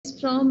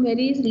from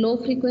very low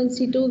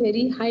frequency to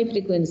very high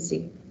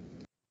frequency.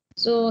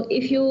 So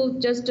if you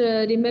just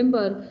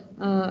remember,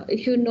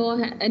 if you know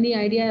any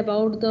idea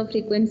about the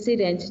frequency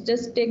range,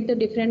 just take the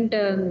different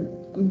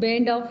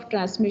band of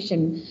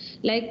transmission,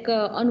 like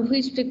on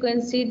which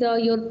frequency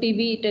your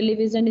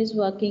television is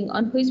working,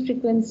 on which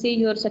frequency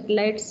your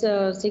satellites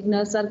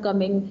signals are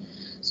coming.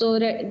 So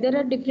there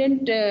are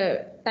different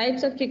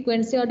types of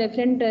frequency or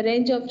different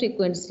range of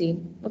frequency.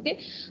 Okay,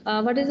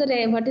 what is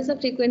the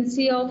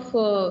frequency of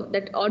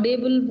that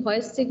audible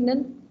voice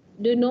signal?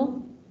 Do you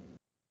know?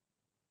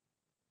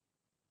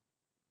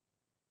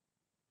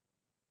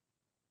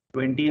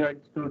 20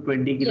 hertz to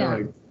 20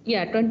 kilohertz.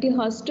 Yeah, 20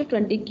 hertz to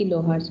 20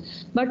 kilohertz.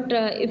 But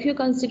if you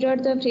consider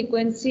the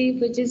frequency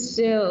which is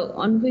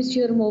on which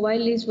your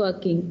mobile is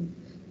working,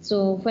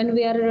 so when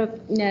we are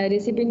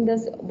receiving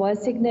this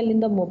voice signal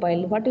in the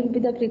mobile, what will be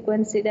the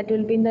frequency that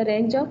will be in the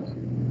range of?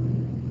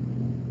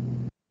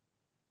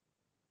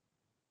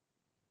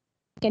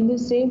 Can you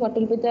say what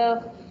will be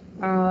the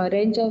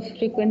range of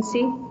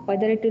frequency,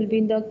 whether it will be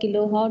in the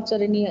kilohertz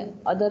or any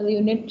other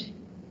unit?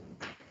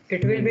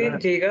 It will be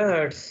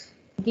gigahertz.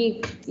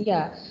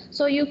 Yeah,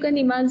 so you can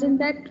imagine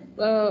that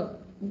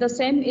the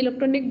same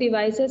electronic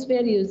devices we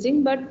are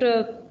using, but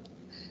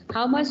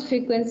how much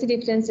frequency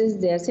difference is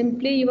there?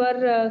 Simply you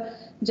are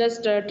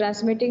just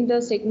transmitting the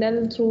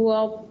signal through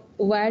a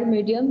wire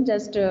medium,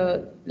 just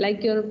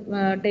like your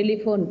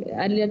telephone.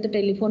 Earlier the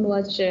telephone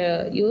was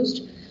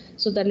used,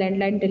 so the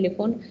landline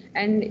telephone,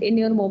 and in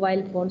your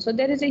mobile phone. So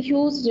there is a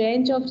huge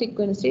range of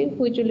frequency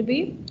which will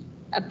be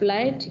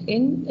applied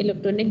in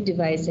electronic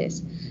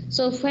devices.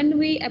 So when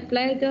we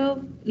apply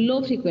the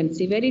low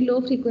frequency, very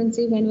low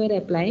frequency when we are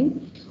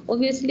applying,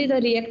 obviously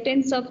the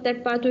reactance of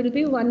that part will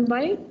be 1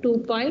 by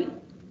 2 pi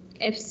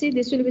fc.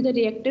 This will be the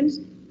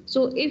reactance.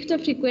 So if the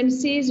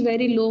frequency is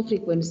very low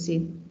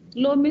frequency,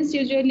 low means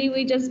usually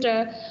we just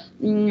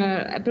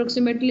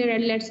approximately,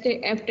 let's say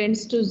f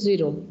tends to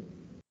 0.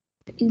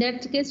 In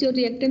that case your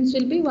reactance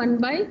will be 1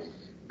 by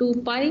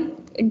 2 pi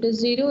into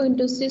 0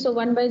 into c. So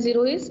 1 by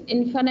 0 is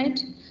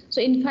infinite. So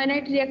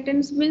infinite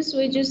reactance means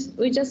we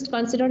just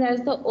consider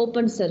as the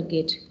open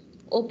circuit.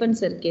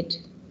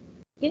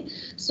 Okay.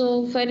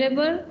 So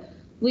wherever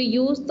we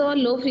use the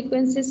low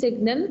frequency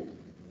signal,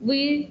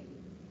 we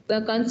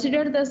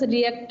consider the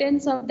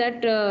reactance of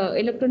that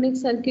electronic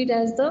circuit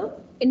as the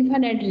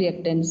infinite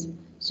reactance.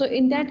 So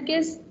in that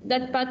case,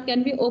 that path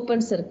can be open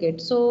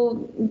circuit.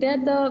 So there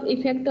the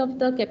effect of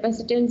the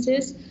capacitance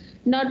is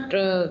not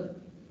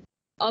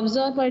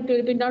observed, or it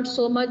will be not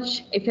so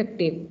much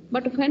effective.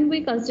 But when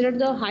we consider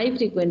the high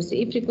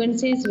frequency, if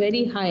frequency is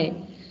very high,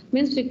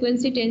 means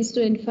frequency tends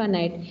to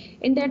infinite.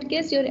 In that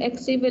case, your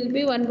Xc will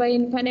be 1 by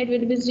infinite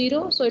will be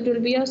 0. So it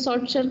will be a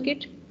short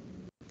circuit.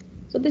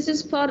 So this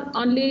is for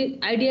only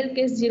ideal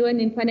case 0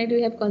 and infinite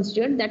we have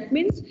considered. That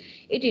means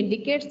it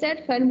indicates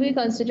that when we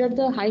consider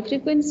the high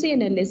frequency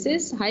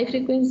analysis, high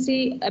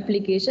frequency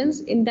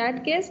applications, in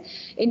that case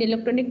in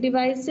electronic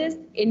devices,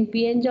 in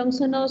PN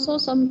junction also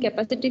some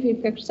capacitive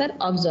effects are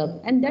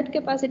observed, and that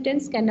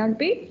capacitance cannot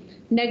be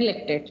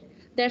neglected.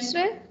 That's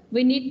why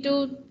we need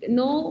to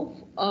know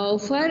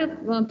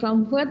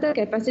from where the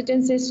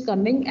capacitance is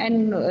coming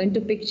and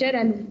into picture,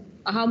 and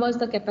how much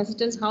the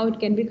capacitance, how it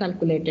can be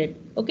calculated.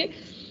 Okay.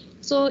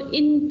 So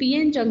in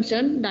PN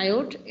junction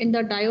diode, in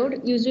the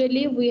diode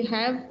usually we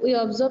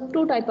observe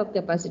two type of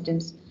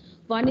capacitance.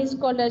 One is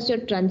called as your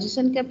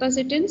transition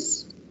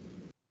capacitance.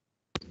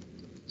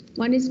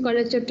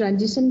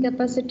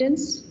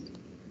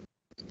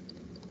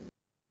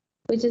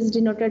 Which is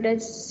denoted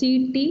as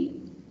CT,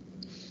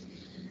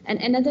 and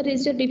another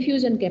is your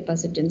diffusion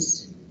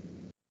capacitance.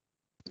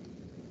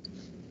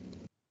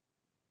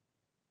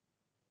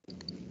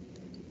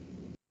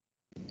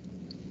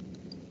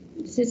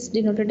 This is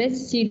denoted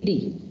as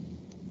CD.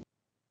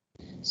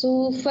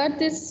 So for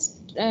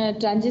this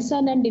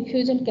transition and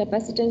diffusion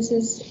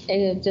capacitances,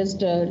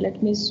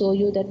 let me show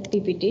you that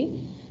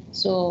PPT.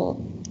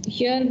 So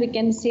here we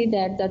can see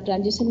that the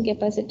transition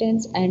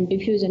capacitance and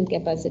diffusion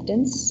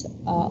capacitance.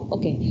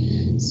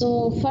 Okay.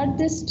 So for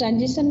this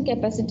transition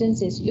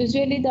capacitances,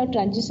 usually the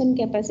transition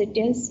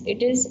capacitance,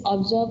 it is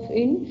observed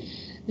in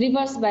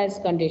reverse bias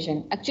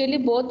condition. Actually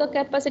both the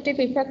capacitive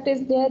effect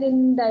is there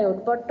in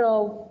diode, but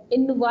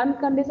in one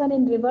condition,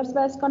 in reverse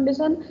bias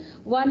condition,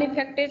 one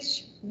effect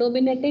is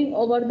dominating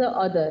over the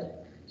other.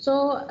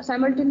 So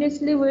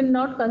simultaneously we will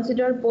not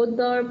consider both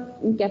the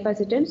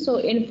capacitance. So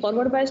in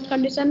forward biased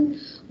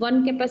condition,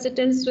 one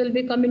capacitance will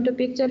be come into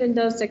picture. In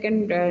the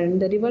second, in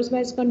the reverse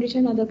biased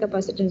condition, other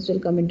capacitance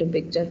will come into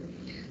picture.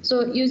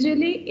 So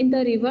usually in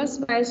the reverse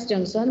biased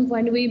junction,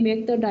 when we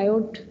make the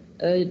diode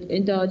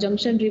in the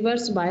junction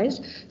reverse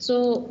biased,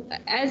 so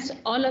as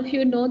all of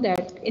you know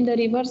that in the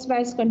reverse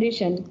bias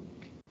condition,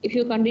 if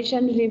you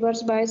condition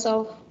reverse bias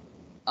of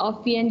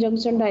PN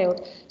junction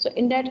diode, so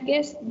in that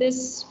case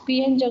this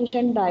PN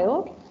junction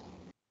diode,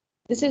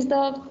 this is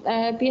the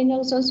PN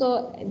junction,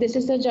 so this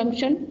is the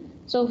junction.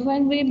 So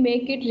when we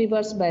make it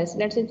reverse bias,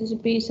 let's say this is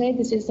P side,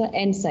 this is the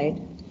N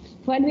side.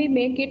 When we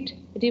make it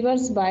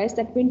reverse bias,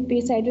 that means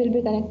P side will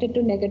be connected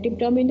to negative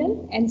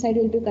terminal, N side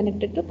will be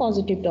connected to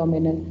positive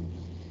terminal.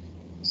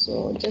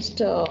 So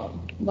just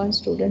one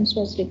student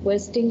was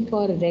requesting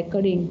for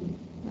recording.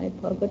 I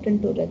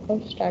forgotten to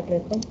record, start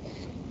record.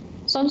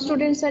 Some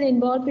students are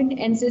involved in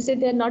NCC,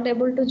 they are not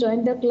able to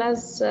join the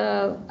class.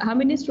 How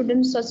many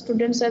students, such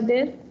students are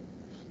there?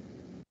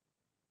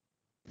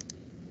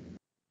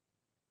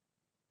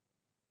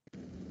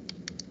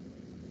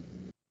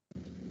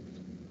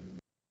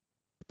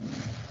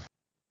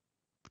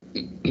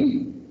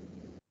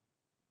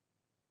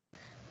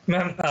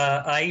 Ma'am,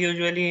 I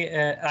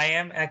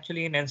am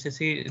actually in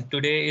NCC.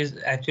 Today is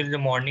actually the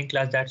morning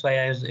class. That's why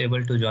I was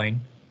able to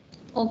join.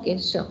 Okay,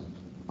 sure.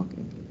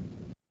 Okay.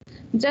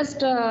 Just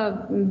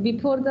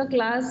before the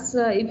class,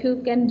 if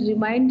you can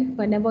remind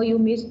whenever you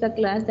miss the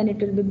class, then it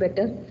will be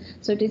better.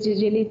 So it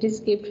is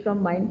skipped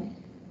from mind.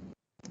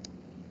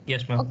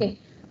 Yes, ma'am. Okay.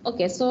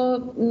 Okay.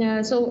 So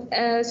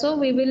so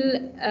we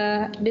will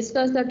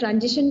discuss the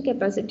transition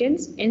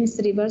capacitance in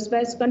reverse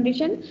biased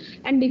condition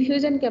and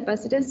diffusion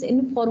capacitance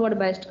in forward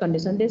biased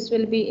condition. This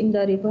will be in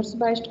the reverse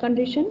biased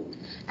condition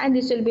and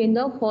this will be in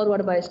the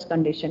forward biased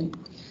condition.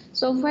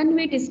 So when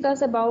we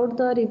discuss about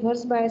the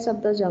reverse bias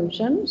of the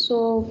junction,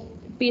 so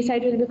P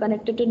side will be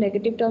connected to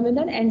negative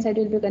terminal, N side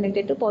will be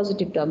connected to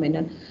positive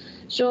terminal.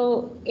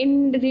 So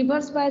in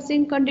reverse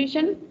biasing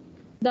condition,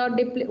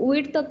 the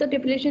width of the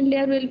depletion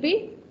layer will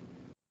be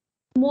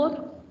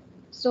more.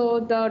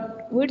 So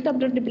the width of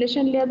the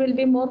depletion layer will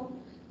be more.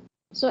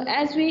 So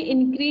as we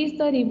increase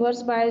the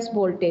reverse bias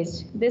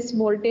voltage, this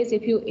voltage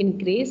if you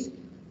increase,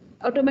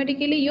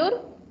 automatically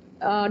your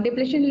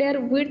depletion layer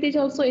width is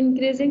also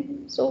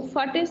increasing. So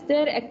what is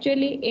there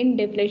actually in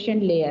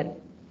depletion layer?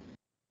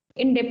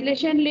 In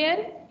depletion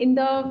layer, in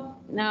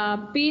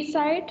the P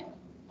side,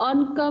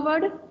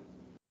 uncovered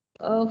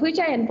which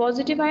ion,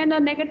 positive ion or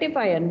negative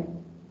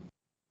ion?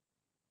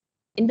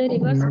 In the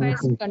reverse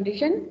bias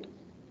condition.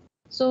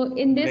 So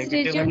in this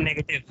Negative region, and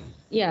negative.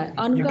 yeah,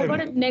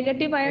 uncovered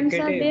negative ions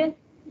are there.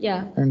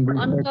 Yeah,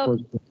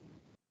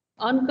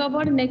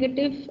 uncovered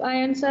negative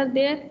ions are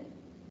there.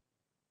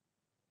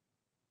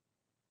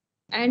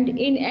 And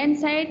in N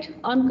side,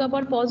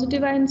 uncovered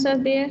positive ions are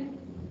there.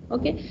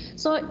 Okay,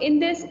 so in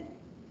this,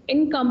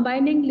 in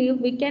combining leaf,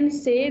 we can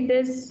say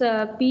this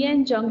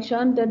PN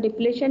junction, the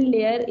depletion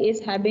layer is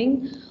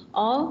having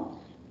a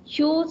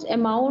huge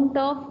amount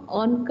of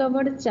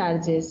uncovered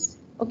charges.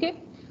 Okay,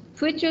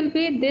 which will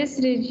be this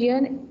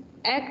region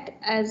act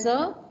as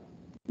a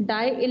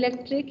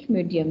dielectric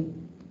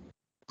medium.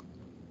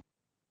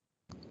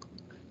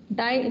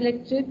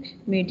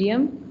 Dielectric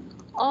medium,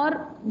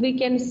 or we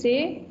can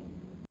say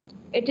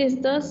it is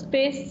the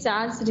space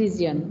charge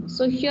region.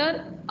 So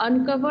here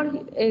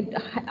uncovered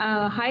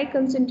high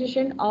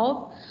concentration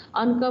of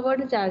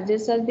uncovered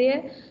charges are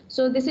there.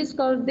 So this is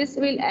called, this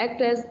will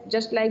act as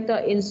just like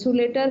the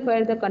insulator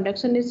where the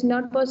conduction is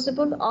not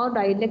possible, or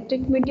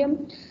dielectric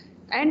medium.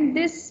 And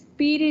this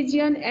P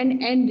region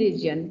and N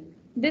region,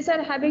 these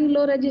are having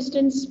low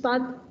resistance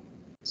path.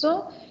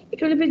 So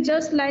it will be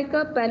just like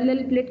a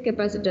parallel plate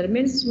capacitor,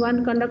 means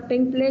one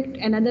conducting plate,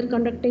 another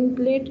conducting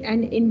plate,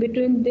 and in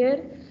between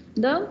there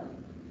the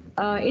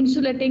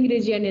insulating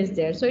region is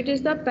there. So it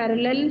is the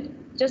parallel,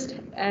 just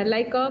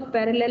like a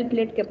parallel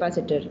plate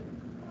capacitor.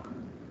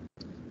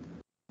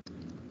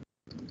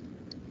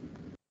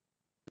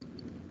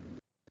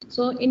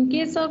 So in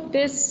case of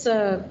this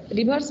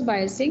reverse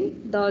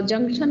biasing, the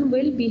junction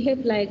will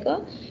behave like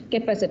a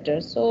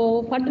capacitor.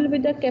 So what will be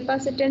the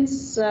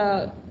capacitance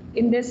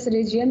in this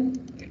region?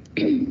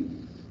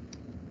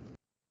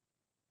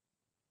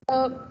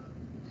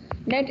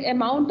 Net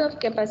amount of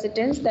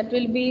capacitance that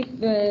will be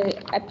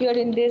appear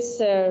in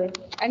this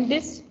and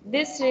this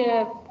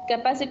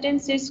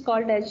capacitance is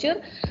called as your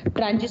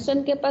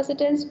transition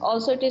capacitance.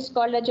 Also it is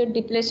called as your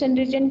depletion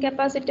region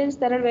capacitance.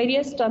 There are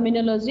various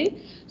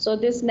terminology. So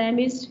this name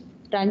is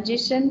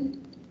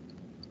transition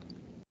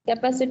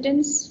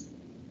capacitance,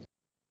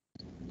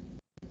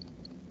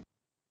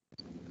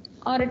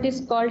 or it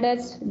is called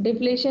as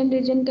depletion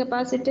region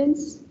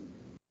capacitance.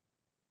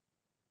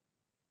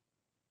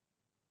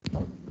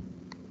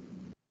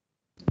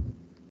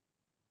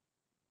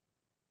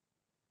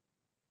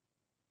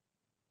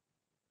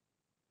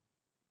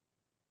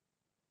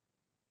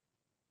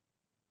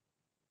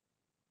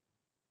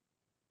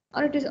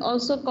 Or it is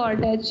also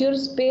called as your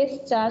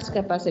space charge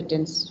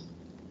capacitance.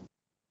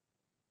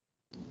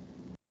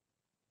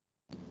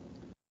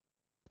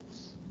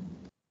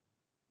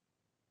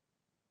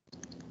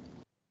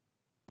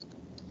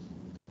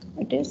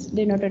 It is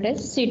denoted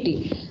as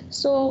CT.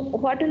 So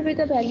what will be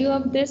the value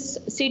of this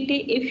CT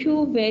if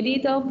you vary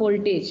the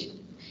voltage?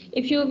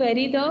 If you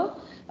vary the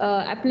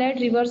applied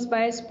reverse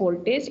bias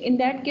voltage, in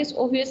that case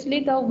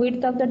obviously the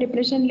width of the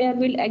depletion layer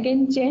will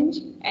again change,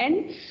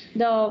 and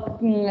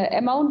the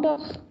amount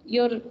of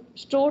your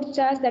stored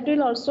charge, that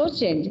will also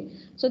change.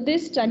 So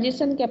this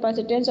transition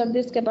capacitance or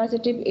this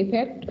capacitive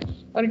effect,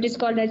 or it is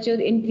called as your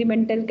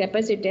incremental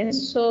capacitance.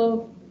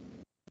 So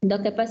the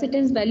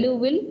capacitance value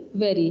will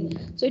vary.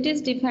 So it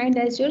is defined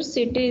as your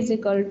CT is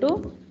equal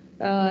to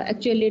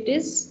actually it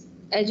is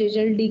as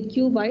usual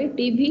dq by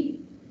dv.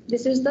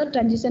 This is the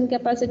transition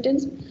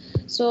capacitance.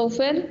 So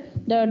where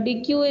the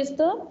dq is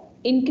the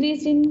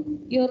increase in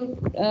your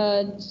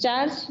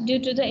charge due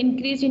to the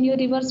increase in your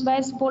reverse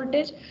bias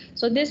voltage.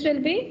 So this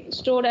will be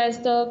stored as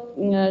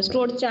the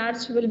stored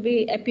charge will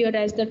be appeared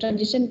as the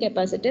transition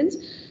capacitance.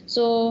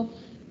 So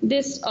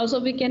this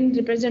also we can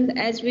represent,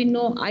 as we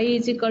know, I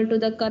is equal to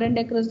the current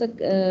across the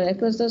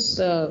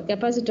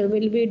capacitor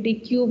will be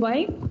dq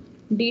by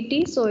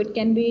dt. So it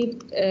can be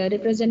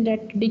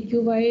represented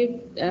dq by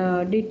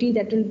dt,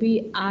 that will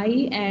be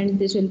I, and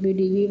this will be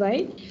dv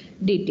by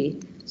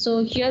dt.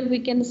 So here we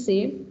can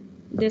say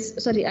this,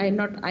 sorry, I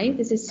not I,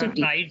 this is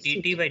ct. I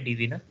dt by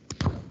dv, na?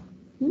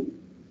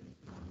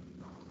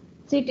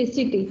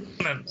 ct.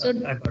 So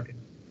I got it.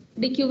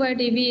 dq by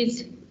dv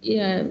is,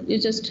 you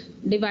just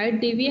divide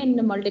dv and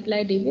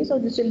multiply dv. So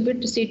this will be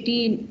ct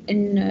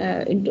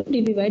into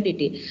dv by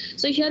dt.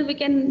 So here we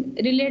can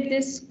relate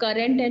this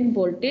current and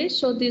voltage.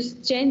 So this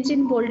change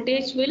in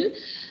voltage will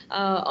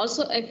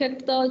also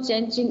affect the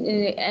change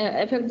in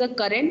affect the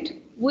current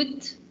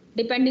with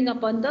depending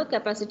upon the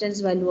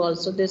capacitance value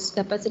also. This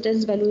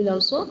capacitance value will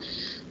also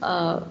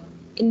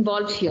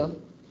involved here.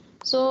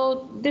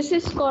 So this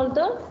is called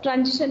the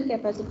transition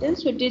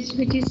capacitance, which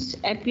is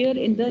appear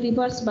in the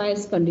reverse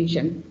bias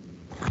condition.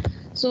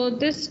 So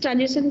this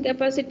transition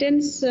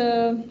capacitance,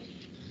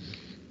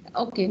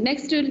 okay,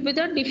 next will be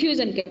the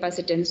diffusion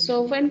capacitance.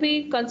 So when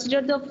we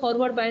consider the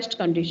forward biased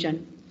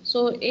condition,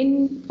 so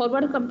in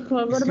forward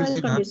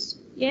biased condition,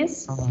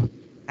 yes.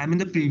 I mean,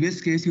 the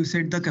previous case you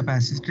said the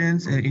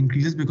capacitance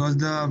increases because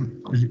the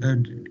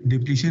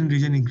depletion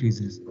region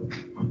increases.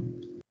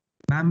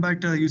 Ma'am,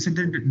 but you said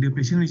that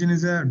depletion region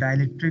is a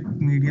dielectric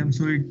medium,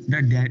 so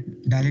the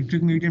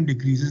dielectric medium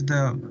decreases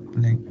the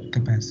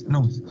capacity.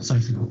 No,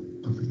 sorry.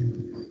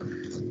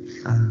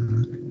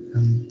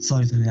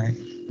 Sorry,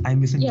 I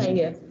misunderstood.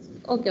 Yeah.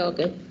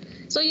 Okay.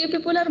 So you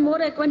people are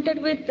more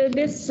acquainted with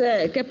this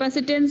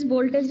capacitance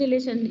voltage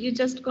relation. You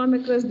just come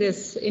across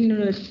this in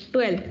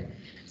 12th.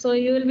 So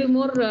you will be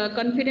more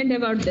confident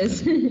about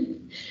this.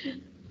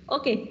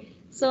 Okay.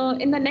 So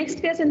in the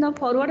next case, in the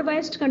forward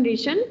biased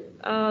condition,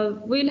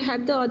 we'll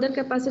have the other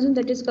capacitance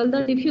that is called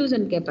the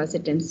diffusion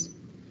capacitance.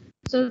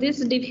 So this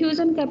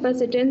diffusion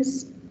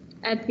capacitance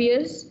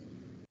appears,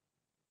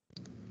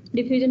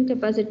 diffusion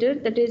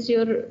capacitor, that is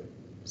your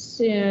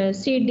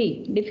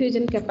CD,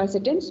 diffusion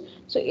capacitance.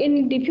 So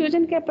in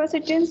diffusion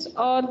capacitance,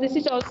 or this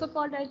is also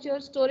called as your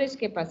storage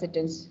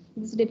capacitance.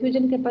 This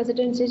diffusion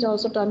capacitance is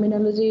also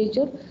terminology is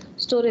your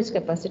storage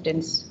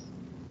capacitance.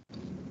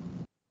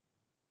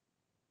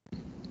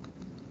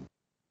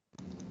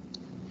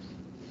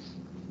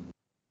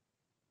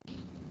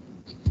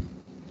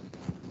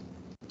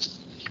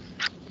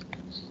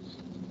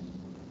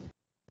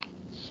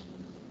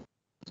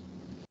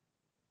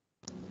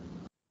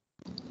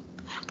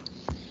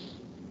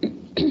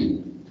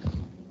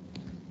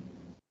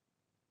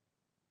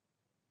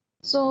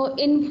 So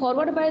in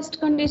forward biased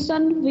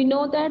condition, we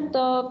know that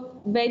the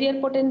barrier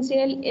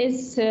potential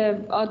is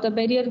or the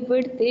barrier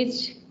width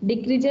is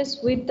decreases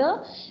with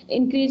the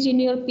increase in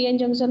your PN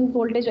junction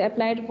voltage,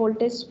 applied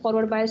voltage,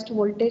 forward biased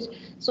voltage.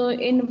 So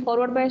in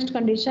forward biased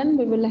condition,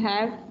 we will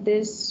have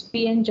this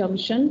PN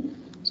junction.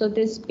 So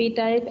this P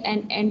type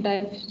and N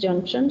type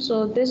junction.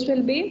 So this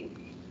will be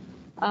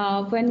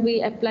when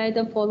we apply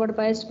the forward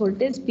biased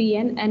voltage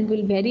PN and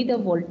will vary the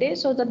voltage.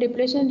 So the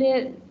depletion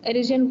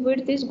region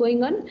width is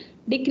going on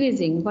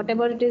decreasing.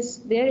 Whatever it is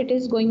there, it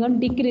is going on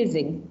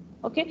decreasing.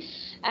 Okay.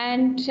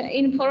 And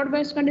in forward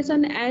biased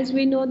condition, as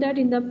we know that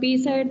in the P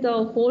side,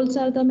 the holes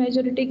are the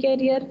majority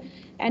carrier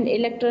and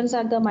electrons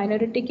are the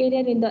minority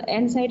carrier. In the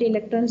N side,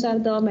 electrons are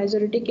the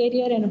majority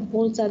carrier and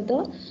holes are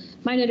the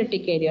minority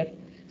carrier.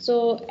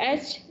 So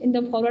as in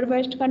the forward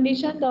biased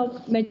condition,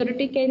 the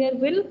majority carrier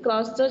will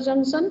cross the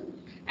junction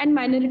and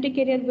minority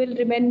carrier will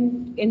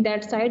remain in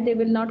that side. They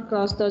will not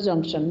cross the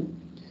junction.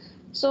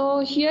 So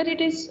here it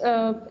is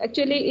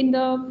actually in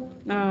the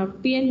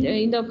PN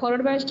in the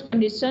forward biased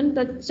condition,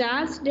 the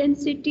charge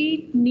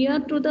density near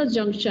to the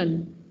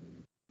junction.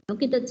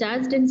 Okay, the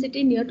charge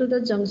density near to the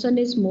junction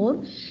is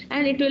more,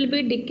 and it will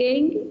be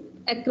decaying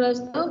across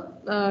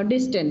the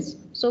distance.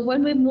 So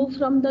when we move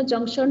from the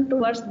junction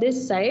towards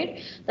this side,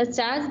 the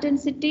charge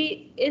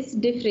density is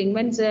differing.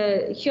 When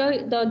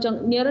here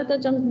the near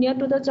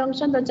to the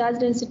junction, the charge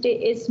density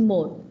is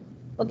more.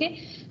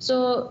 Okay,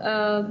 so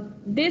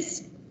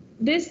this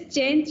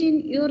change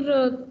in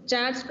your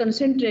charge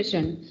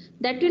concentration,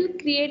 that will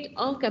create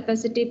a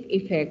capacitive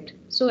effect.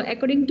 So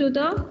according to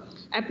the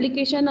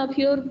application of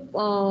your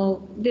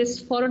this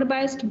forward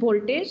biased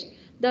voltage,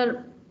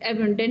 the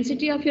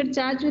density of your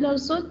charge will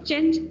also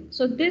change.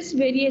 So this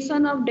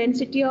variation of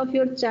density of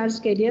your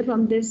charge carrier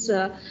from this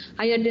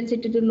higher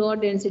density to lower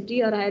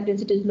density or higher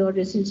density to lower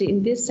density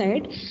in this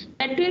side,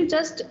 that will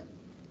just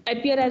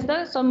appear as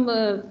the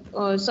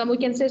some we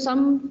can say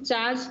some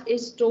charge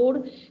is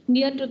stored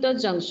near to the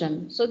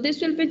junction. So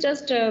this will be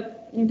just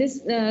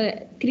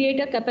create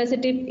a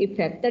capacitive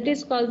effect, that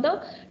is called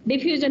the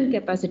diffusion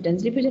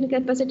capacitance. Diffusion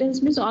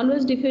capacitance means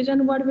always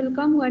diffusion what will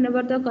come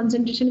whenever the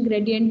concentration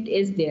gradient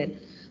is there.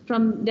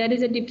 From there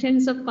is a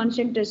difference of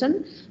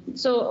concentration,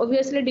 so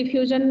obviously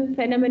diffusion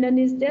phenomenon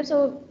is there.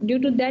 So due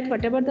to that,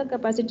 whatever the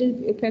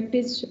capacitive effect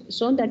is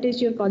shown, that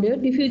is your called your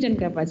diffusion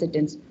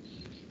capacitance.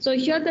 So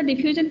here the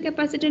diffusion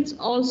capacitance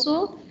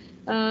also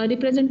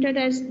represented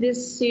as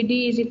this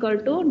CD is equal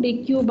to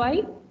dq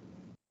by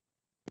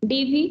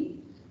dV.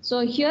 So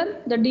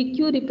here the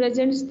dq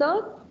represents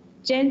the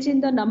change in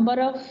the number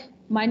of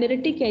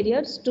minority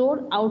carriers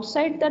stored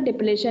outside the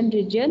depletion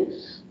region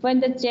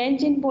when the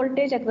change in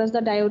voltage across the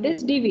diode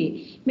is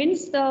dV.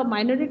 Means the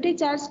minority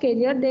charge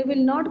carrier, they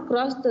will not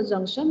cross the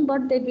junction,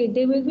 but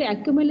they will be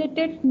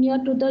accumulated near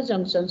to the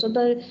junction. So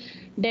the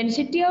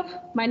density of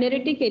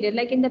minority carrier,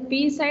 like in the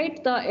p side,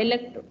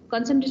 the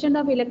concentration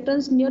of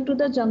electrons near to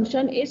the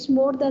junction is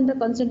more than the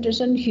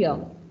concentration here.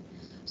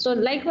 So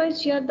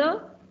likewise here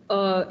the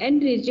N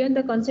region,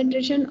 the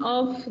concentration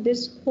of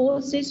this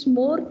holes is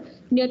more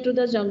near to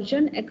the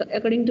junction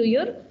according to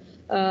your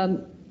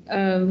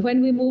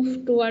when we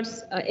move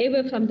towards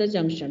away from the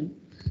junction.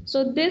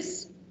 So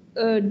this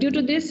due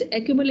to this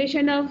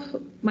accumulation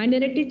of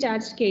minority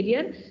charge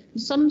carrier,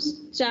 some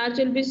charge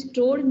will be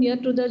stored near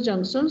to the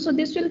junction. So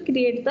this will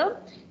create the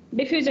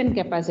diffusion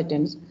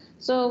capacitance.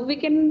 So we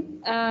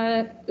can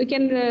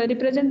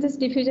represent this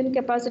diffusion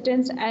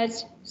capacitance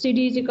as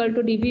CD is equal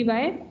to dV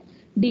by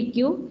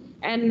dQ.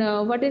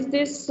 And what is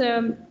this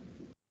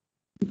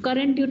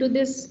current due to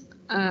this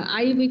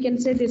I, we can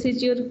say this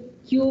is your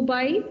Q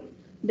by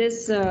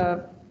this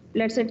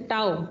let's say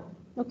tau.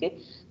 Okay,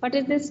 what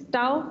is this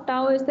tau?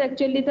 Tau is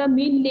actually the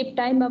mean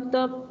lifetime of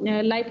the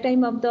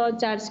lifetime of the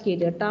charge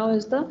carrier. Tau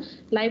is the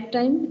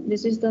lifetime.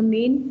 This is the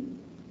mean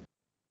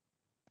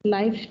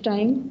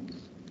lifetime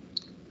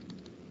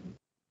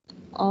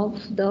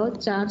of the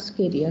charge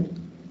carrier.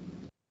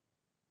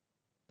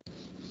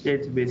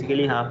 It's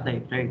basically half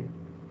life, right?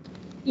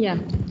 Yeah.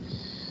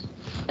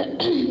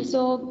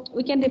 So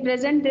we can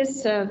represent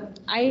this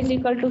I is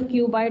equal to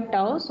Q by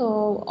tau.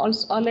 So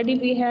also already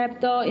we have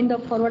the in the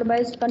forward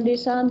biased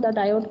condition, the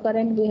diode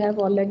current, we have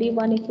already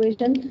one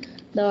equation.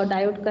 The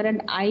diode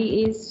current I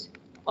is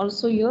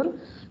also your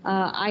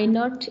I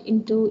naught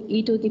into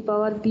e to the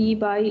power b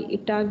by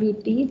eta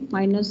Vt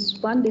minus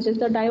 1. This is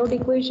the diode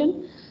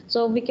equation.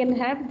 So we can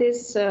have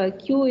this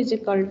Q is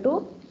equal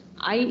to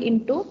I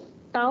into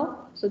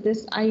tau. So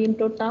this I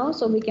into tau.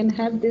 So we can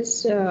have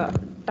this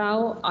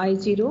tau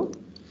I0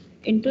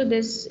 into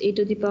this e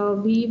to the power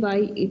v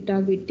by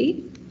eta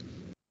Vt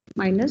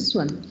minus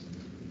 1.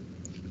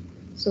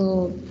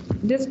 So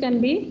this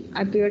can be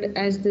appeared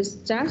as this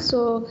charge.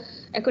 So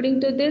according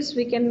to this,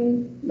 we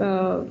can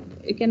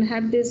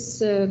have this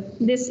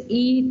this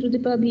e to the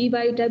power v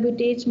by eta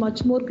Vt is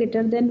much more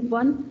greater than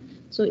 1.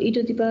 So e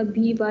to the power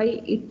v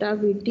by eta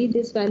Vt,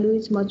 this value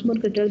is much more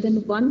greater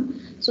than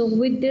 1. So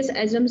with this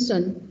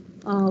assumption,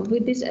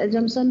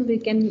 we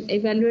can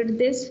evaluate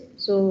this.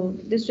 So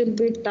this will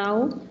be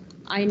tau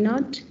I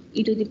naught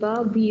e to the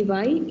power v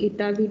by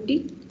eta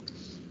Vt.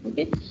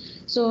 Okay.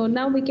 So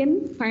now we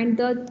can find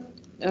the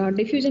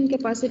diffusion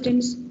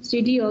capacitance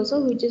CD also,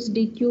 which is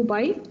dq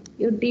by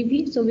your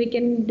dV. So we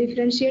can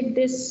differentiate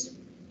this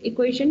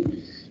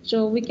equation.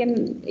 So we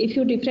can, if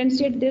you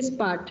differentiate this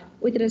part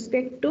with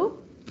respect to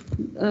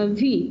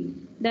V,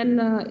 then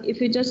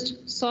if you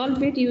just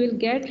solve it, you will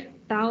get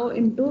tau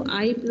into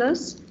I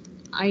plus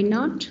I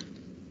naught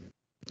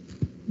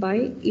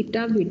by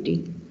eta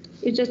Vt.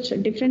 You just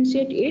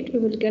differentiate it,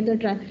 you will get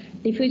the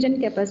diffusion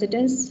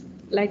capacitance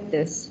like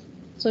this.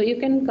 So you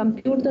can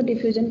compute the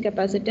diffusion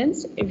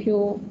capacitance if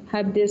you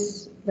have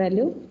this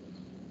value.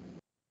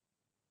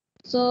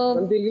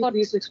 So will you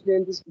please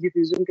explain this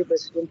diffusion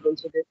capacitance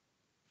once again?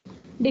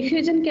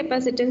 Diffusion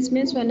capacitance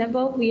means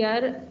whenever we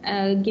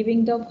are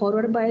giving the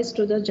forward bias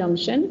to the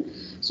junction.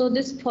 So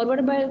this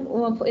forward bias,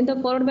 in the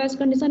forward bias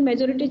condition,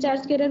 majority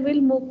charge carrier will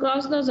move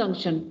across the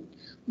junction,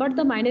 but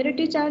the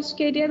minority charge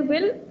carrier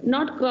will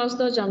not cross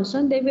the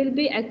junction. They will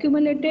be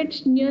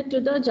accumulated near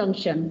to the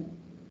junction.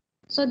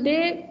 So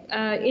they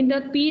in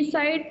the p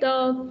side,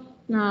 the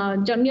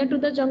near to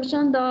the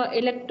junction, the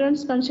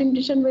electrons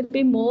concentration will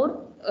be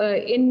more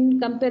in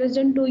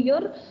comparison to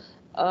your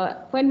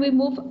when we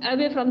move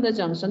away from the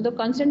junction. The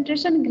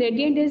concentration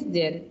gradient is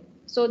there.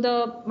 So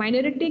the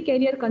minority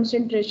carrier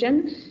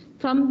concentration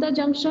from the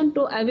junction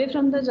to away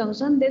from the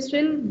junction, this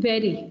will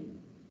vary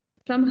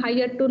from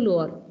higher to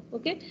lower.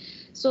 Okay.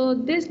 So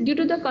this due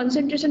to the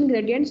concentration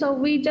gradient. So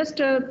we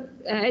just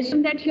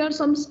assume that here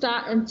some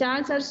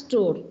charges are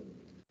stored.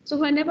 So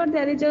whenever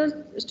there is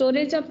a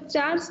storage of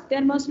charge,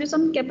 there must be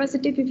some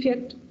capacitive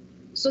effect.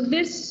 So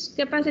this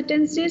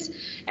capacitance is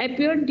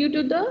appeared due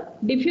to the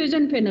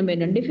diffusion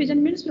phenomenon.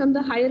 Diffusion means from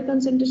the higher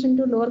concentration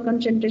to lower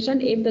concentration.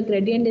 If the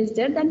gradient is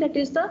there, then that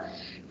is the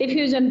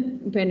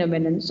diffusion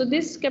phenomenon. So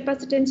this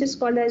capacitance is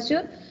called as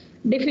your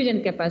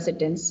diffusion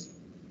capacitance.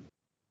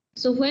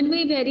 So when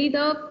we vary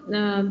the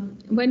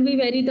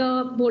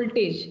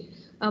voltage,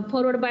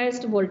 forward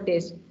biased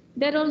voltage,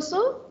 there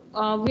also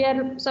we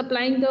are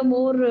supplying the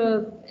more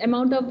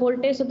amount of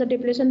voltage, so the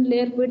depletion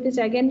layer width is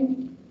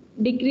again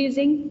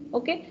decreasing.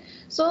 Okay,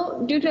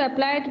 so due to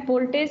applied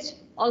voltage,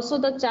 also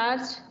the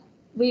charge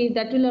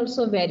that will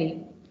also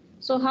vary.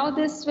 So how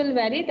this will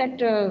vary,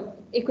 that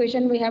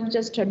equation we have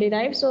just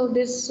derived. So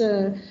this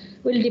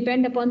will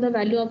depend upon the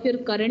value of your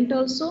current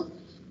also,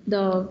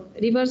 the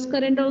reverse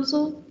current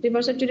also,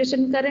 reverse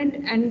saturation current,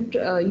 and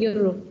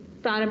your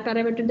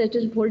parameter, that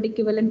is volt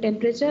equivalent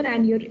temperature,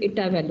 and your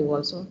eta value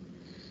also,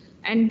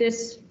 and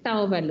this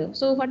tau value.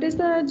 So what is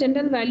the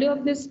general value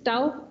of this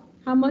tau?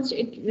 How much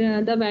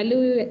the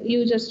value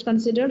you just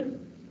considered?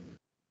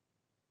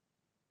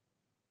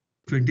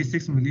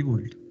 26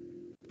 millivolt.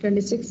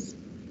 26.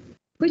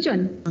 Which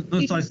one?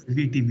 No, sorry,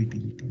 VT.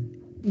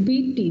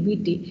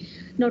 VT.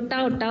 No,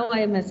 tau I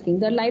am asking.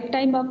 The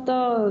lifetime of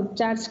the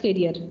charge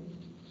carrier.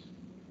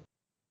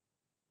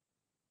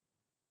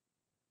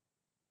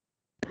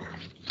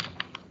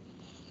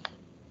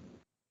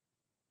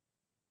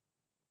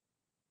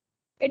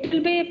 It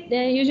will be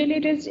usually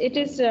it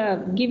is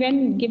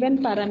given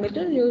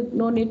parameter. You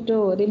no need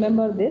to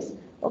remember this.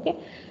 Okay.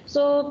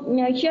 So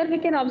here we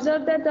can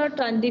observe that the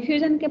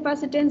diffusion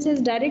capacitance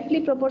is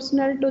directly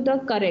proportional to the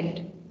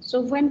current.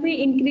 So when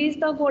we increase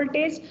the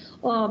voltage,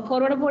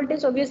 forward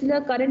voltage, obviously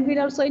the current will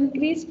also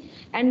increase,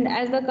 and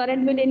as the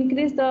current will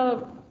increase,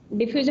 the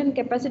diffusion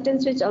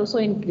capacitance will also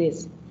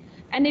increase.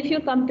 And if you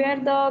compare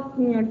the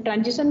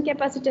transition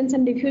capacitance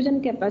and diffusion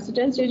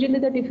capacitance, usually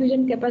the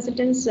diffusion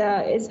capacitance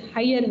is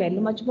higher value,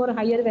 much more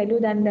higher value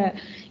than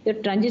your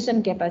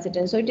transition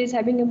capacitance. So it is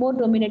having a more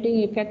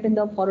dominating effect in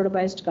the forward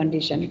biased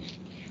condition.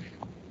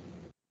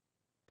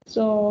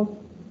 So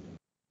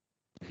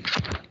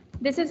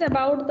this is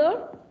about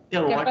the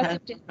What has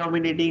capacity.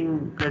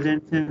 dominating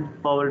presence in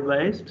forward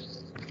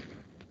biased?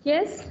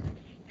 Yes.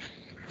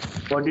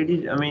 What did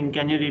you, I mean,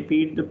 can you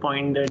repeat the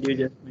point that you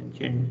just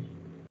mentioned?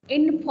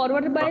 In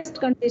forward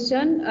biased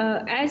condition,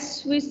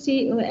 as we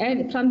see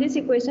from this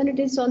equation, it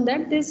is shown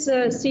that this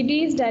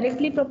CD is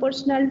directly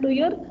proportional to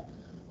your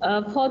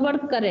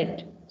forward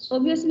current. So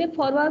obviously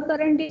forward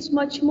current is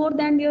much more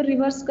than your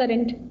reverse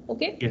current.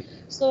 Okay. Yes.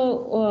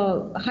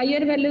 So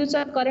higher values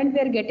of current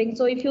we are getting.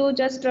 So if you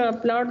just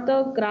plot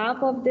the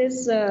graph of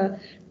this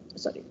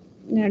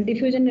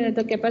diffusion,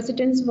 the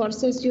capacitance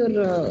versus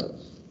your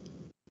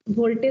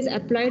voltage,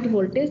 applied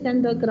voltage,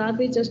 then the graph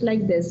is just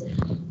like this.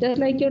 Just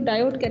like your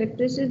diode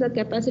characteristics, the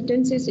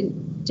capacitance is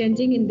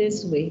changing in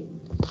this way.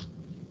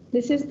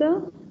 This is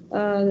the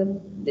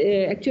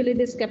actually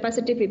this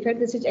capacitive effect.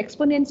 This is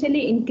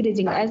exponentially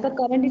increasing. As the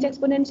current is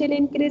exponentially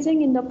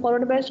increasing in the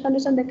forward biased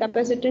condition, the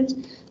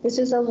capacitance, this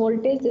is the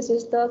voltage, this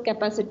is the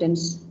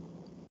capacitance,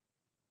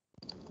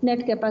 net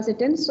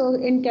capacitance. So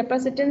in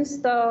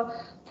capacitance, the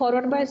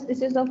forward biased,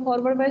 this is the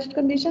forward biased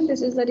condition,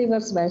 this is the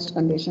reverse biased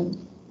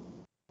condition.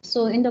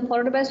 So in the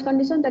forward biased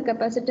condition, the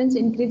capacitance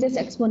increases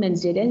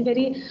exponentially and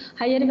very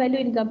higher value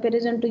in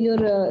comparison to your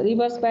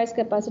reverse biased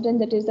capacitance,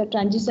 that is the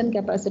transition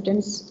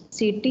capacitance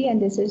CT,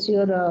 and this is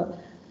your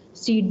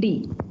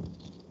CD.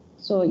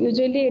 So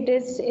usually it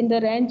is in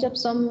the range of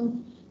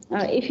some,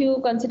 if you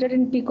consider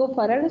in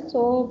picofarad,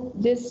 so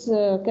this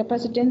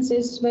capacitance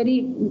is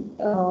very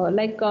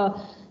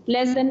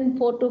less than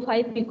 4 to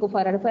 5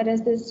 picofarad,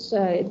 whereas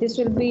this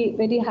will be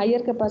very higher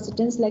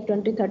capacitance like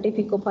 20-30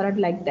 picofarad,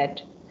 like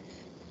that.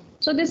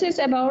 So this is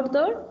about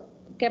the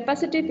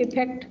capacitive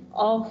effect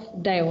of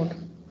diode.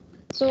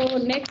 So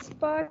next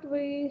part,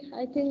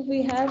 I think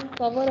we have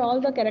covered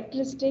all the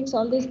characteristics,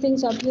 all these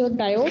things of your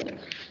diode.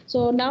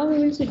 So now we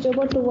will switch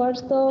over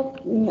towards the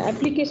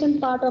application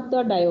part of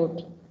the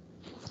diode.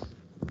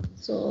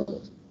 So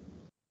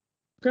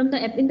in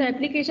the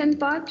application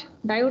part,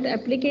 diode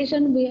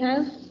application, we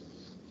have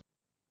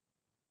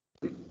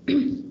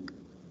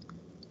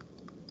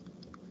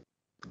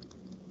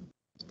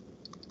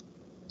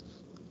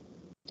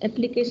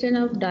application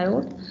of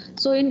diode.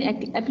 So in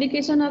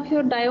application of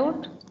your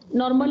diode,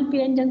 normal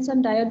PN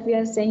junction diode we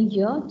are saying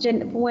here,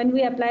 when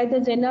we apply the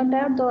Zener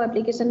diode, the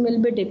application will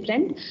be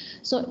different.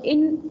 So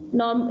in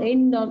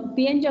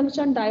PN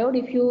junction diode,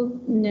 if you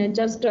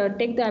just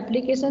take the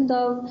application,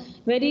 the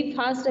very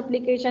fast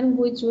application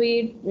which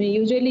we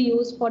usually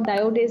use for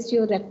diode is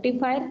your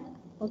rectifier.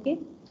 Okay,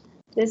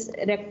 this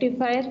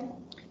rectifier.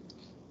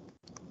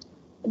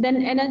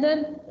 Then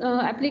another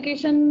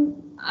applications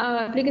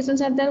are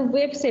the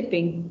wave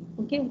shaping.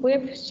 Okay,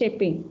 wave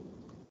shaping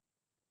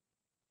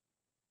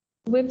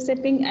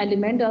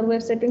element or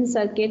wave shaping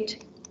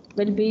circuit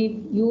will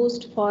be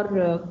used for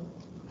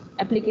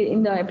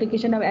in the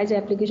application of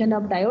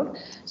diode.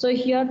 So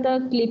here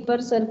the clipper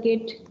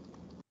circuit,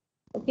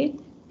 okay,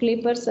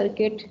 clipper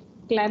circuit,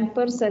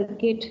 clamper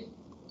circuit.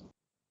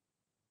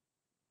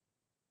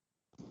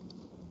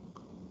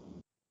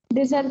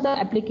 These are the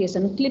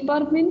application.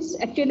 Clipper means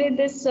actually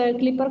this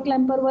clipper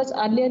clamper was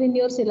earlier in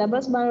your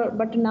syllabus,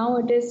 but now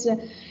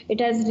it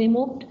has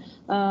removed.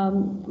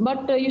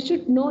 But you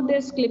should know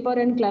this clipper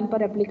and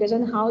clamper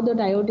application, how the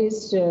diode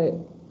is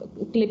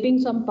clipping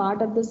some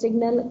part of the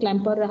signal,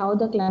 clamper, how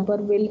the clamper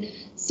will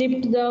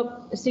shift the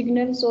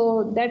signal.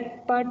 So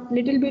that part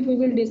little bit we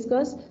will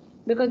discuss,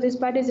 because this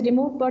part is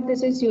removed, but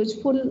this is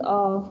useful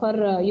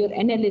for your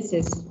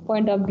analysis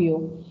point of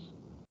view.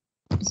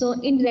 So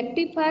in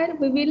rectifier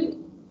we will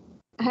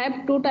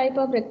have two type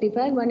of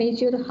rectifier. One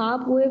is your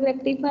half wave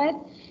rectifier,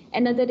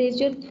 another is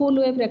your full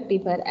wave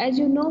rectifier. As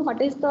you know,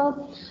 what is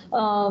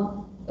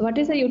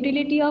the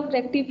utility of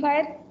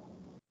rectifier?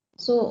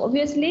 So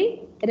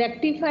obviously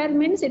rectifier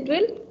means it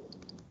will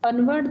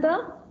convert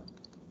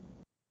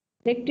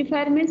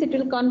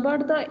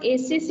the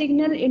AC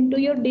signal into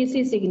your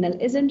DC signal,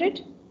 isn't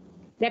it?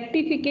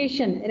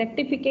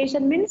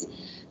 Rectification means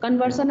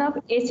conversion of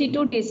AC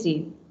to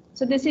DC.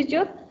 So this is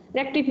your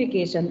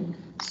rectification.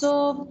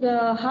 So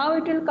how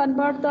it will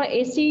convert the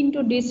AC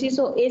into DC?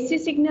 So AC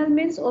signal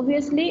means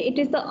obviously it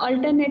is the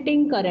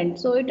alternating current.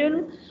 So it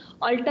will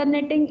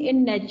alternating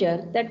in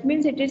nature. That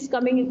means it is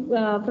coming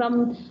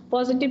from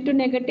positive to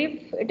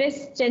negative. It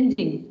is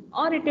changing,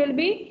 or it will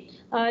be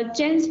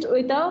changed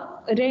with a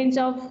range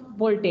of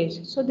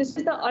voltage. So this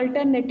is the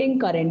alternating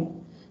current.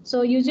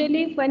 So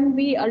usually when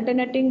we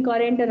alternating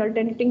current or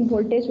alternating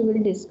voltage we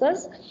will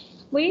discuss,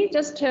 we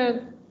just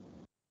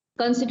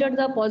consider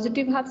the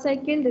positive half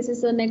cycle, this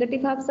is a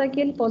negative half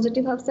cycle,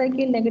 positive half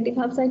cycle, negative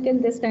half cycle,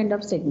 this kind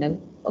of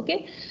signal.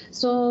 Okay,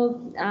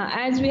 so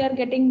as we are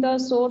getting the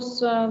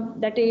source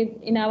that is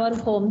in our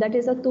home, that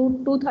is a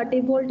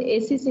 230 volt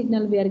AC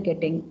signal we are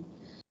getting.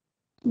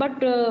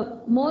 But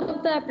more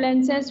of the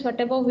appliances,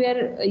 whatever we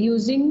are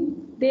using,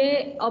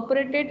 they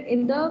operated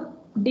in the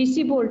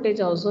DC voltage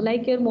also,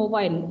 like your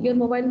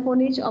mobile phone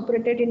is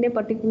operated in a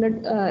particular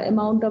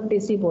amount of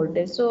DC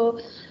voltage. So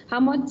how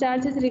much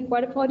charge is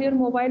required for your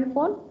mobile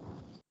phone?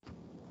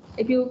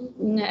 If you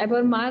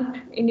ever marked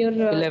in your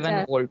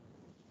 11 volt.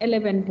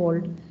 11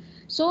 volt.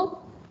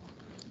 So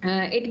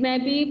it may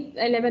be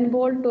 11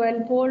 volt,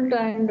 12 volt,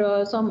 and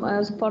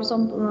for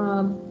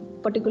some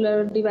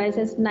particular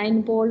devices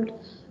 9 volt,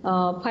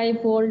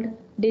 5 volt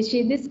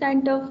DC. This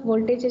kind of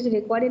voltage is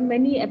required in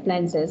many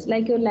appliances.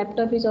 Like your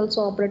laptop is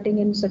also operating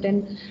in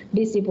certain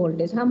DC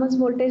voltage. How much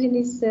voltage in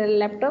this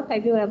laptop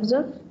have you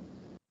observed?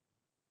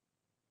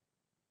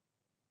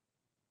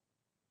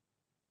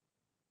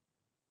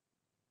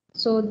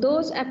 So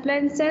those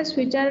appliances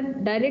which are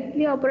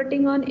directly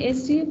operating on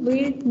AC,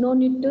 we no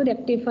need to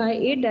rectify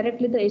it.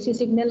 Directly the AC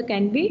signal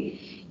can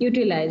be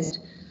utilized.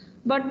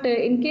 But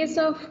in case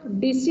of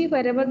DC,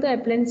 wherever the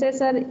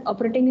appliances are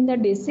operating in the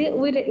DC,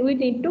 we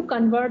need to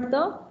convert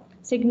the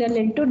signal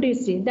into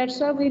DC. That's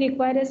why we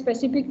require a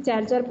specific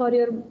charger for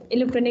your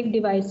electronic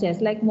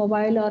devices like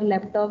mobile or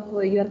laptop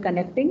you are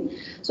connecting.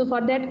 So for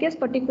that case,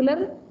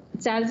 particular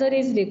charger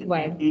is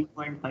required.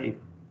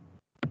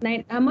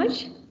 19.5. How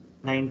much?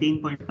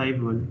 19.5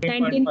 volt.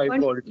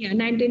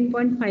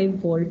 19.5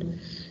 volt.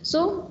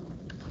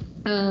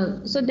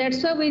 So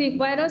that's why we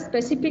require a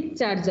specific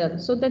charger.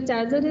 So the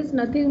charger is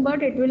nothing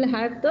but it will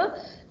have the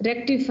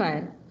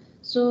rectifier.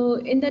 So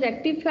in the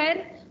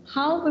rectifier,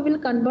 how we will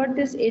convert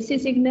this AC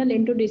signal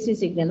into DC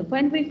signal?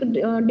 When we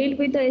deal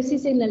with the AC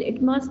signal,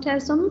 it must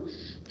have some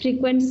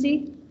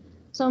frequency,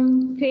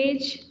 some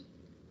phase,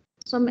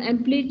 some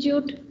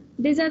amplitude.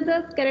 These are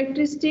the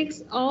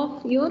characteristics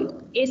of your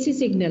AC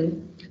signal.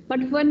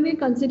 But when we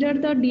consider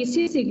the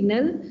DC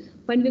signal,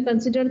 when we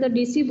consider the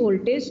DC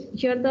voltage,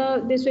 here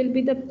this will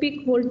be the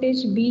peak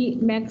voltage B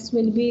max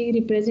will be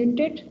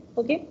represented,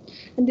 okay,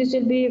 and this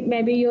will be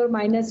maybe your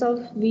minus of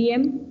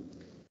Vm.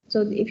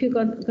 So if you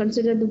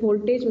consider the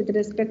voltage with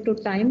respect to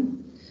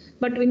time,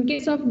 but in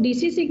case of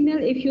DC signal,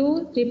 if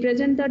you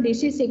represent the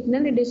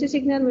DC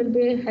signal will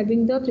be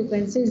having the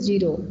frequency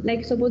 0.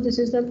 Like suppose this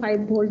is the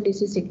 5 volt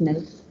DC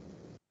signal.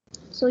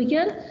 So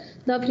here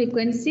the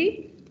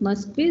frequency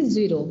must be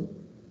 0.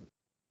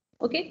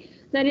 Okay.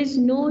 There is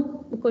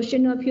no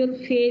question of your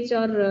phase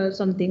or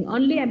something.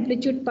 Only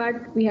amplitude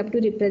part we have to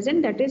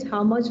represent, that is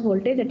how much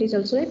voltage, that is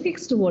also a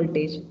fixed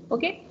voltage.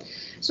 Okay.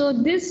 So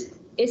this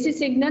AC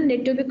signal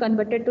need to be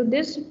converted to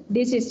this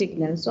DC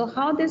signal. So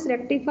how this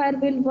rectifier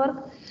will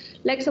work?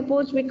 Like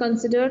suppose we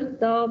consider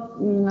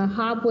the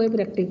half wave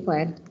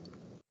rectifier.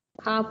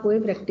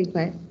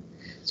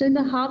 So in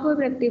the half wave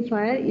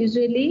rectifier,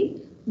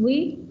 usually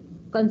we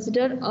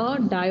consider a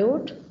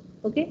diode.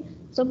 Okay.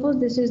 Suppose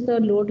this is the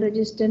load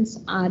resistance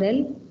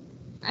RL,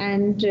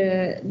 and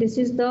this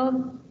is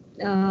the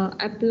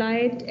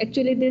applied,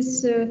 actually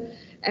this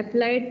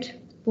applied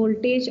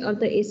voltage or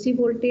the AC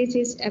voltage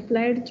is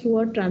applied through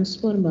a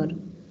transformer.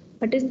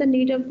 What is the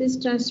need of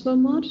this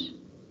transformer?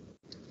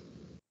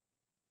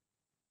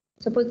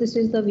 Suppose this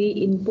is the V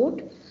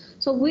input.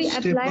 So we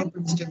apply,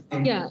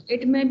 yeah,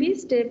 it may be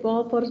step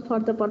up or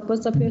for the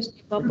purpose of your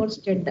step up or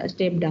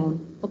step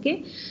down.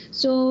 Okay.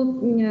 So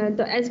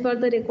as per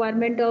the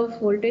requirement of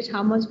voltage,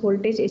 how much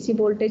voltage, AC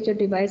voltage your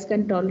device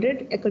can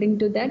tolerate, according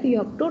to that you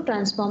have to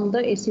transform the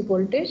AC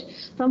voltage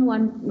from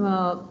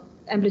one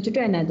amplitude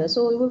to another.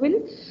 So we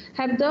will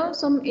have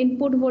some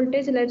input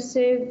voltage. Let's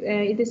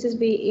say this is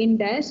V in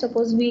dash.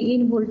 Suppose V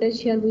in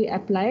voltage here we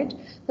applied.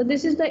 So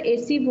this is the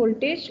AC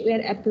voltage we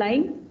are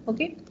applying.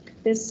 Okay.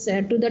 this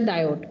to the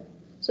diode.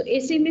 So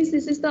AC means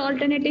this is the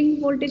alternating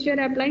voltage we are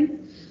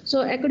applying.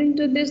 So according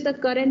to this, the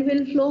current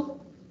will flow.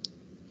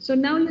 So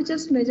now you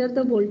just measure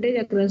the voltage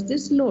across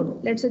this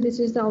load. Let's say this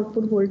is the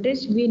output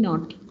voltage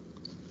V0.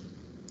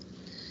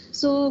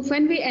 So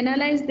when we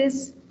analyze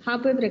this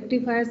half wave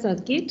rectifier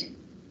circuit,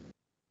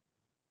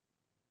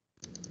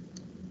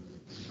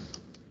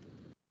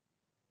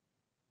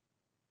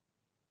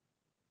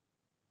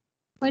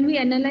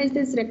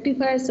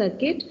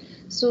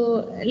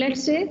 so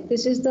let's say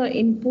this is the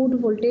input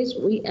voltage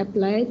we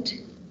applied.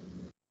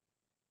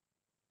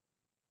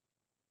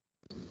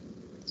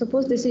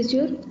 Suppose this is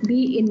your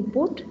B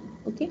input,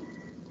 okay.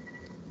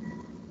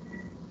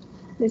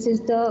 This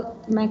is the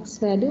max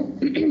value.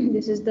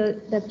 This is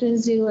the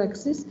reference zero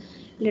axis.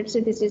 Let's say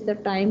this is the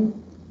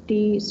time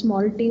t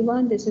small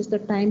t1. This is the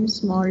time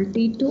small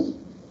t2.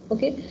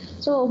 Okay.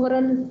 So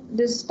overall,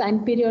 this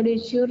time period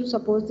is your.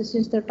 Suppose this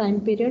is the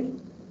time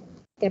period,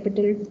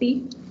 capital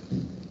T.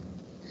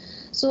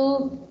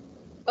 So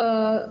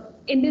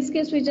in this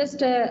case, we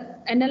just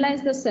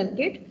analyze the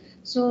circuit.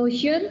 So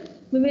here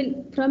we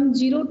will from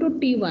 0 to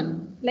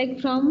T1, like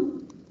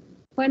from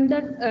when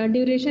the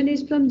duration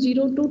is from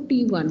 0 to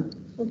T1.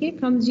 Okay,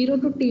 from 0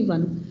 to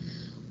T1,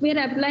 we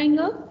are applying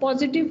a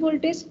positive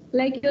voltage,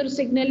 like your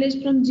signal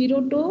is from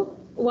 0 to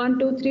 1,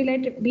 2, 3,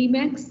 like B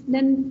max,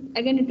 then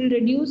again it will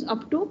reduce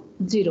up to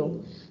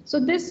 0. So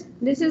this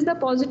is the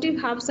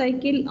positive half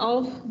cycle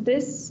of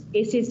this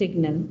AC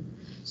signal.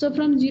 So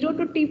from 0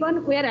 to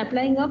T1, we are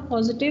applying a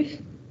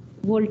positive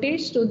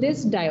voltage to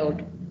this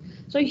diode.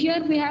 So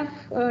here we have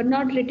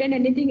not written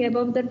anything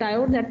above the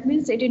diode. That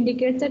means it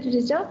indicates that it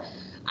is a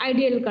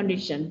ideal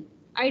condition.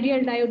 Ideal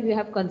diode we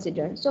have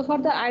considered. So for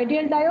the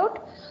ideal diode,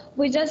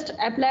 we just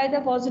apply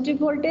the positive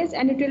voltage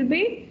and it will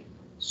be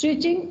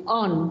switching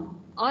on,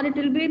 or it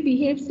will be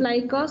behaves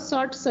like a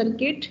short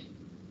circuit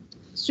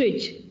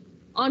switch,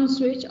 on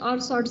switch or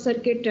short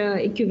circuit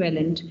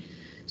equivalent.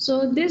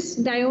 So this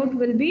diode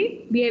will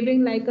be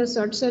behaving like a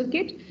short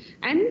circuit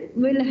and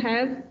will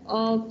have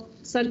a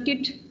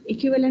circuit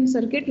equivalent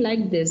circuit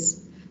like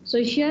this. So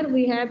here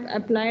we have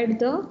applied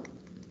the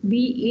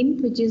B in,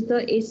 which is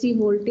the AC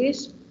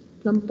voltage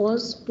from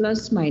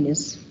plus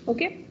minus.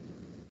 Okay.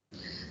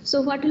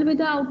 So what will be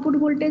the output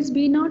voltage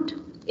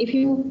V0? If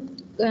you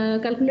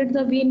calculate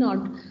the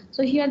V0,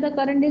 so here the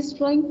current is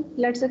flowing.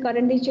 Let's say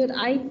current is your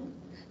I.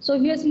 So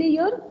obviously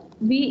your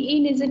V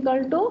in is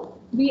equal to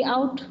V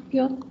out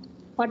here.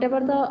 Whatever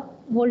the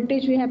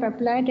voltage we have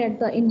applied at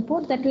the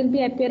input, that will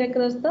be appear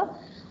across the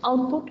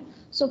output.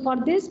 So for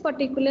this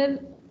particular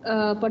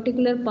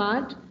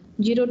part,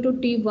 0 to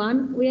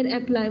T1, we are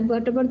applying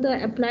whatever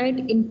the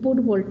applied input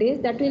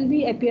voltage, that will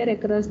be appear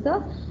across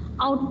the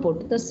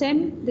output. The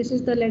same, this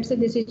is the, let's say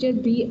this is your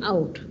V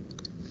out.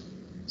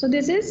 So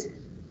this is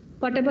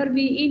whatever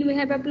V in we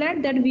have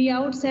applied, that V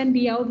out, same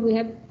V out we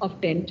have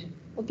obtained.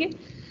 Okay.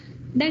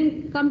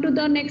 Then come to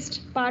the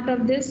next part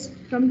of this,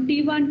 from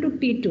T1 to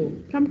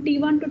T2. From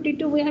T1 to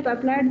T2, we have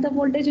applied the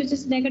voltage which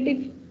is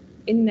negative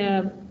in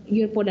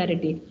your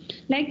polarity.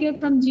 Like you're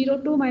from 0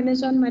 to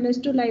 -1,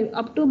 -2, like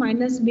up to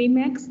minus V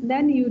max,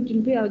 then you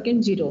will be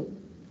again 0.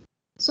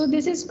 So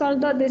this is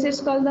called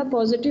the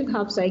positive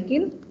half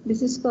cycle.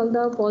 This is called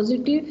the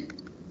positive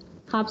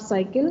half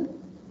cycle.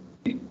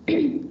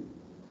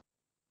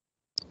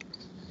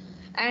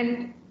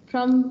 And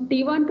from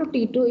T1 to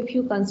T2, if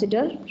you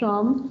consider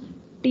from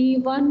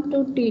T1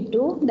 to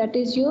T2, that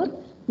is your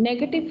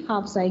negative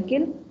half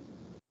cycle.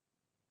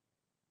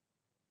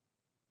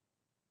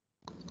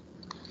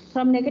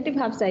 From negative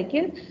half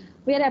cycle,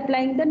 we are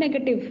applying the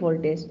negative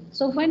voltage.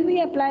 So when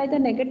we apply the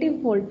negative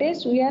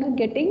voltage, we are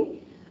getting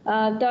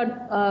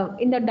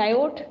in the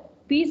diode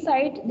P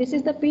side. This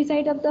is the P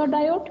side of the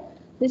diode.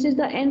 This is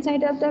the N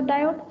side of the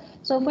diode.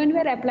 So when we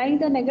are applying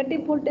the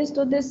negative voltage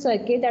to this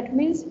circuit, that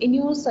means in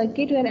your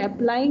circuit we are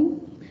applying,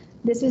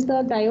 this is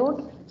the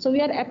diode. So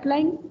we are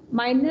applying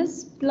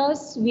minus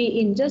plus V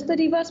in, just the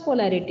reverse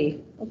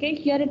polarity. Okay,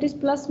 here it is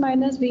plus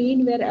minus V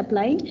in we are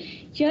applying.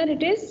 Here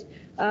it is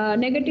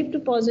negative to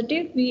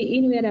positive V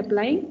in we are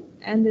applying,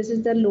 and this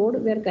is the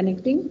load we are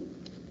connecting.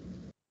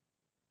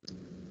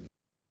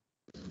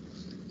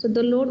 So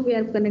the load we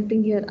are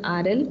connecting here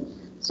RL.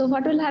 So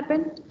what will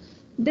happen?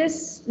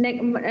 This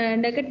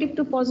negative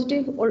to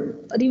positive or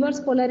reverse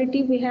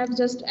polarity we have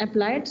just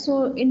applied.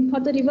 So for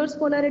the reverse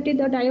polarity,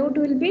 the diode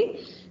will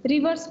be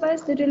reverse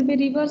biased. It will be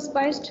reverse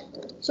biased.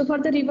 So for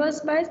the reverse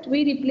biased,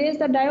 we replace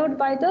the diode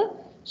by the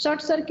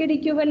short circuit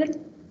equivalent.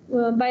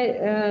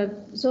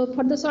 So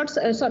for the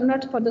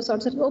not for the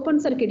short circuit, open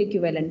circuit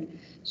equivalent.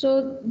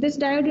 So this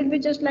diode will be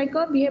just like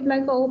behave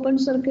like a open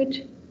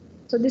circuit.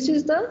 So this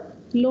is the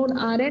load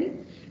RL,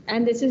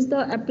 and this is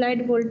the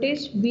applied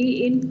voltage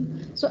V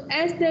in. So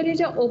as there is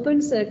an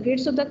open circuit,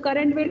 so the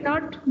current will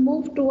not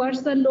move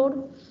towards the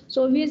load.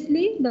 So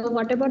obviously,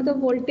 whatever the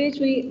voltage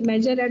we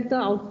measure at the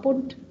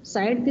output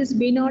side, this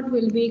V0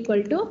 will be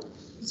equal to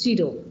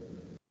 0.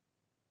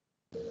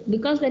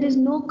 Because there is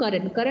no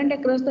current. Current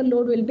across the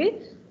load will be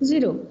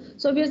 0.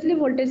 So obviously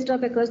voltage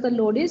drop across the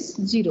load is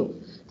 0.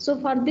 So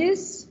for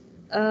this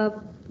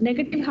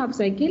negative half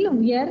cycle,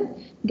 we are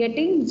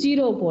getting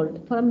 0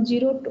 volt. From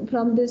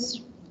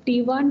this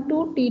T1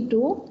 to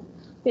T2,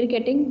 we are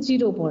getting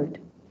 0 volt.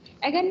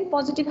 Again,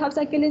 positive half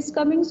cycle is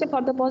coming. So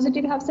for the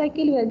positive half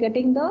cycle, we are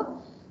getting the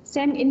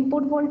same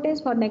input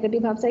voltage. For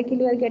negative half cycle,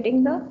 we are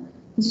getting the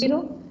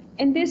 0.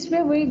 In this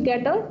way, we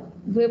get a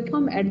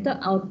waveform at the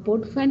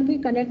output when we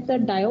connect the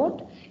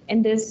diode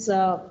in this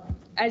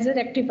as a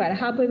rectifier,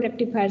 half wave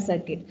rectifier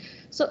circuit.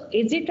 So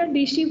is it a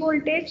DC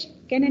voltage?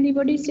 Can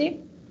anybody say?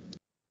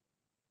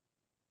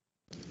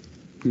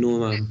 No,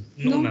 ma'am.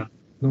 No, ma'am.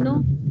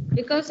 No,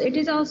 because it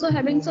is also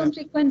having some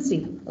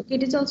frequency. Okay,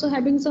 it is also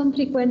having some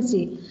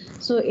frequency.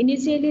 So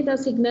initially the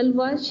signal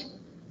was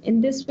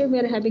in this way, we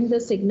are having the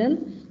signal.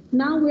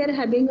 Now we are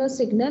having a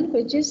signal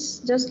which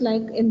is just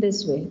like in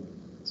this way.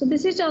 So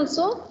this is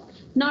also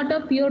not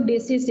a pure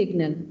DC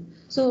signal.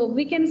 So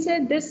we can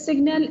say this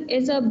signal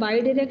is a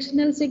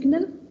bidirectional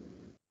signal.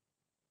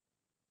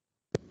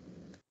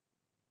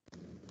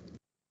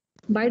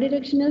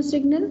 Bidirectional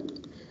signal,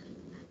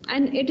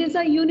 and it is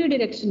a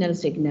unidirectional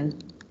signal.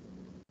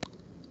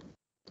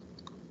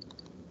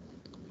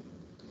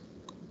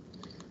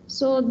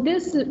 So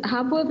this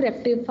half wave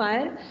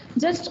rectifier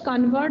just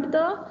convert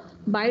the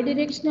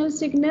bidirectional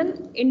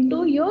signal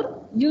into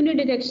your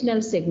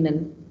unidirectional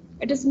signal.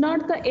 It is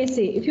not the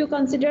AC. If you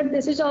consider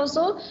this is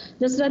also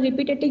just a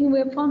repeating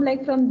waveform,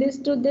 like from this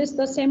to this,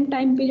 the same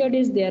time period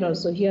is there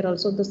also. Here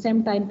also the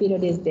same time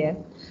period is there.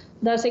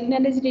 The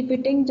signal is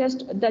repeating,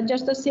 just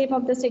the shape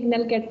of the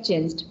signal gets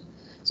changed.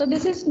 So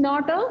this is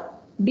not a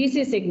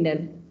DC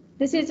signal.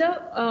 This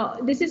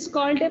is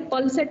called a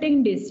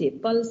pulsating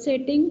DC.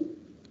 Pulsating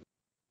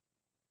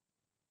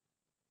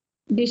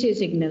DC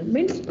signal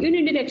means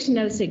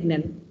unidirectional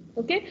signal.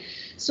 Okay,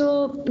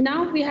 so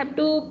now we have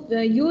to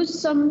use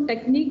some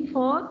technique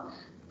for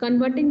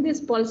converting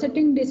this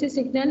pulsating DC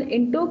signal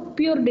into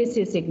pure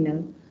DC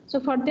signal.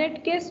 So for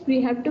that case,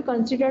 we have to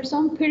consider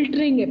some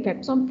filtering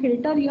effect. Some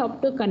filter you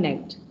have to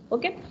connect.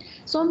 Okay,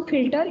 some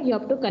filter you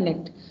have to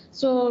connect.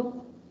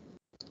 So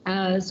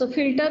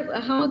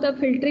filter, how the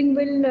filtering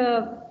will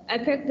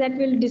effect, that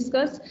will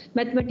discuss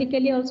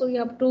mathematically. Also you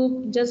have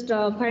to just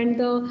find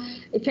the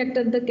effect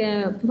of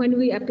the when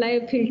we apply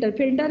a filter.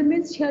 Filter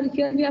means here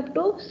we have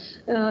to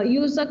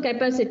use a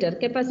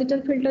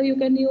capacitor filter you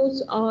can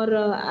use, or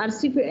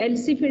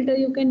LC filter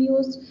you can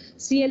use,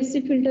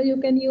 CLC filter you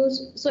can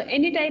use. So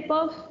any type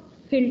of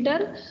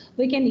filter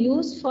we can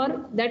use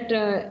for that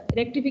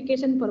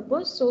rectification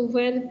purpose. So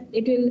where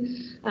it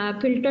will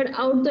filter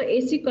out the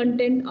AC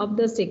content of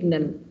the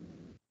signal.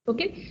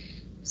 Okay,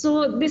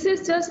 so this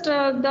is just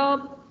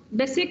the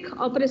basic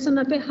operation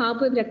of a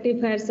half wave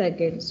rectifier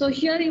circuit. So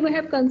here you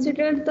have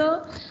considered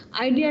the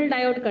ideal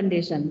diode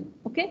condition.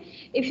 Okay,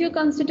 if you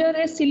consider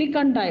a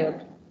silicon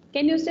diode,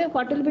 can you say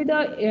what will be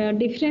the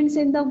difference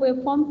in the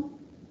waveform?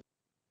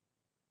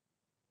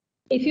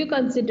 If you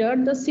consider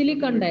the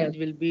silicon diode,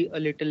 will be a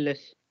little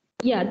less.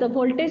 Yeah, the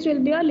voltage will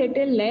be a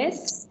little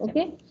less.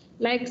 Okay,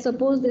 like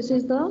suppose this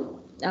is the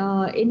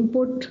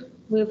input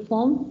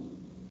waveform.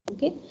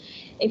 Okay,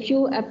 if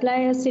you apply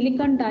a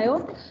silicon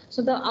diode,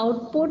 so the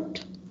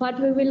output what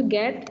we will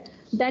get,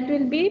 that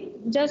will be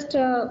just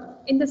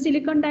in the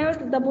silicon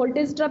diode, the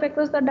voltage drop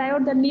across the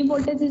diode, the knee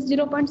voltage is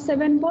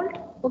 0.7 volt.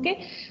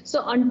 Okay,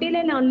 so until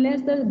and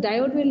unless the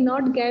diode will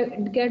not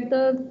get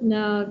the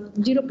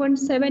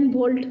 0.7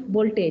 volt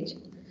voltage,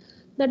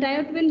 the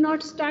diode will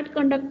not start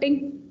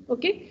conducting.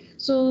 Okay,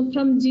 so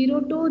from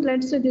 0 to,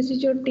 let's say this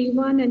is your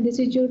T1 and this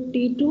is your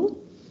T2.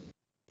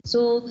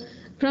 So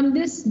from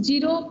this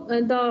 0,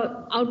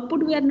 the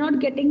output we are not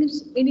getting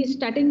any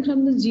starting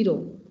from the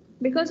 0,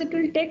 because it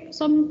will take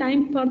some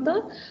time for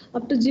the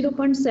up to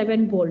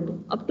 0.7 volt.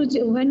 Up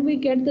to when we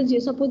get the,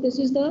 suppose this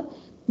is the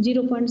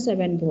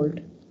 0.7 volt.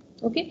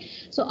 Okay,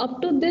 so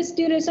up to this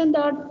duration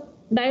the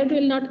diode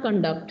will not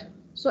conduct.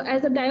 So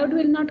as the diode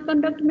will not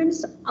conduct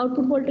means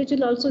output voltage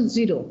will also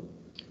 0.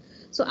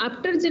 So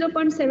after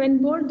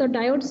 0.7 volt, the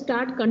diode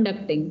start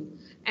conducting,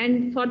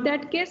 and for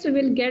that case we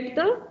will get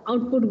the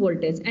output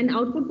voltage, and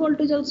output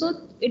voltage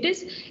also it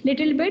is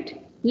little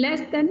bit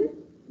less than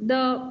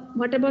the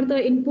whatever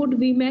the input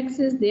Vmax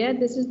is there.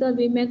 This is the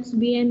Vmax,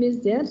 Vm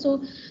is there.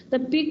 So the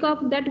peak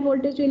of that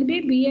voltage will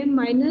be Vm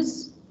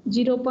minus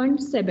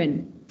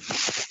 0.7.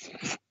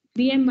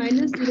 Vm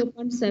minus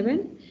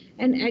 0.7,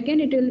 and again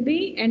it will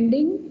be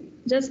ending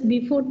just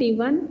before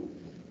T1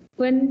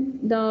 when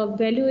the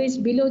value is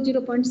below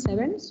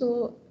 0.7.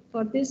 So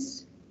for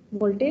this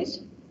voltage,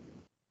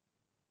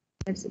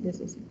 let's see,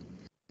 this is it.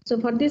 So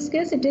for this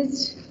case it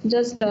is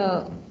just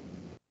let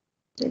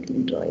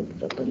me draw it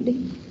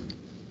properly.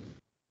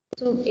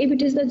 So if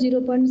it is the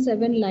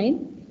 0.7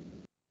 line,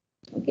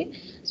 okay,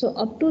 so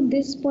up to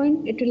this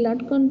point it will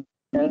not conduct.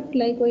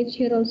 Likewise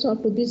here also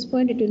up to this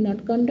point it will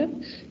not conduct.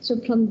 So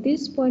from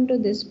this point to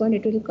this point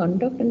it will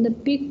conduct, and the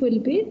peak will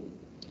be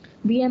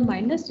Vm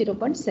minus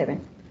 0.7.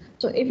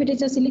 So if it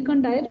is a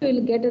silicon diode, we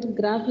will get a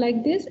graph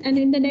like this, and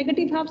in the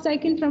negative half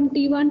cycle from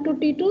T1 to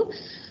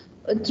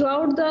T2,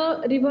 throughout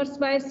the reverse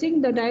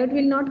biasing, the diode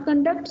will not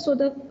conduct, so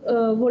the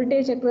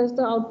voltage across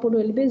the output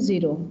will be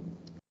 0.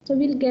 So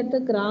we'll get the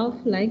graph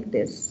like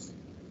this.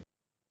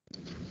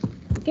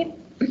 Okay.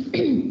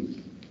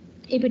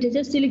 If it is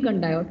a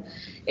silicon diode,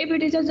 if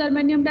it is a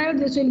germanium diode,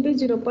 this will be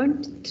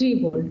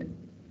 0.3 volt.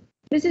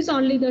 This is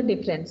only the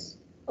difference.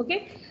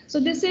 Okay. So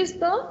this is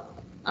the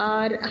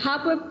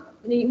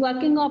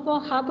working of a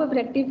half-wave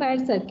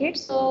rectifier circuit.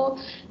 So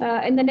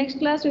in the next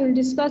class we will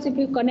discuss if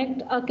you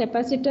connect a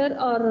capacitor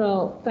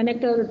or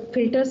connect a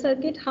filter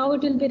circuit, how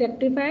it will be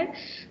rectified.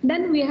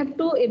 Then we have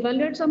to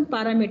evaluate some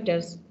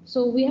parameters.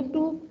 So we have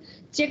to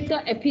check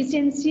the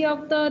efficiency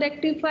of the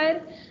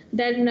rectifier.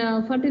 Then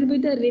what will be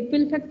the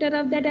ripple factor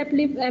of that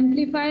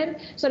amplifier?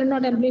 Sorry,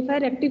 not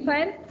amplifier,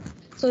 rectifier.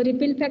 So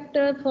ripple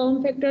factor,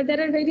 form factor, there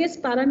are various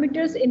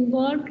parameters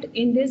involved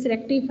in this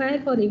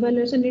rectifier for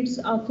evaluation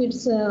of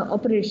its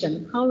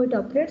operation, how it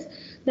operates,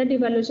 that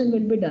evaluation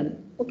will be done.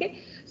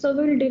 Okay, so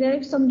we will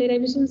derive some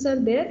derivations are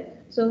there.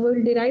 So we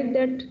will derive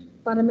that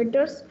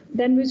parameters,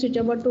 then we switch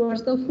over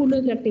towards the full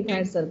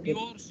rectifier circuit.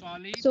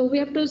 So we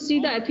have to see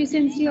the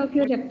efficiency of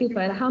your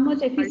rectifier, how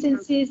much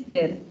efficiency is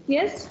there.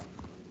 Yes?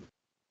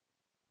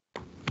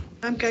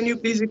 Ma'am, can you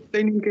please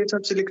explain in case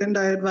of silicon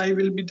diode why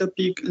will be the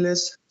peak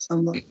less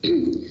somewhat?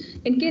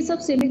 In case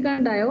of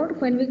silicon diode,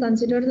 when we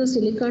consider the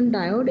silicon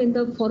diode in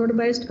the forward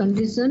biased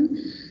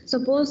condition,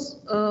 suppose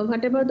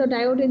whatever the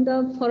diode in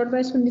the forward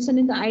biased condition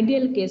in the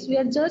ideal case, we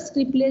are just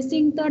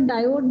replacing the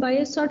diode by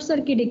a short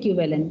circuit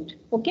equivalent.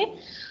 Okay,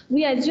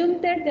 we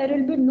assume that there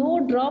will be no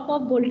drop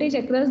of voltage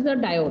across the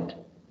diode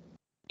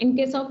in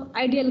case of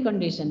ideal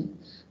condition.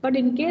 But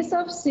in case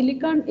of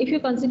silicon, if you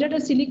consider a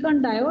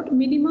silicon diode,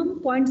 minimum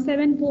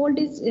 0.7 volt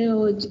is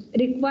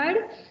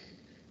required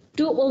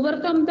to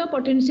overcome the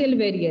potential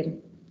barrier.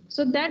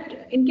 So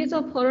that in case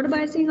of forward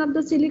biasing of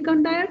the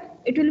silicon diode,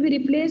 it will be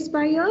replaced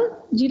by a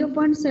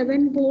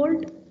 0.7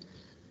 volt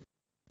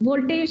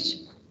voltage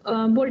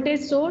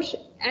source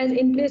as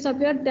in place of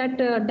your that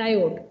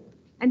diode,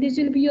 and this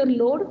will be your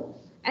load,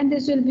 and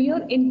this will be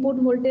your input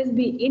voltage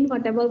be in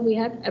whatever we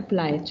have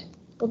applied.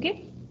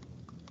 Okay.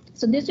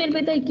 So this will be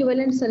the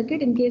equivalent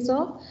circuit in case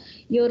of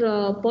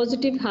your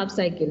positive half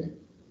cycle.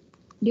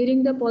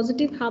 During the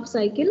positive half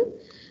cycle,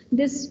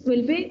 this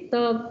will be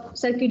the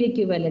circuit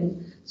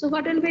equivalent. So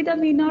what will be the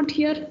V0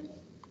 here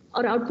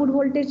or output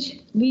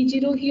voltage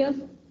V0 here?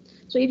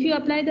 So if you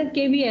apply the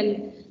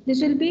KVL,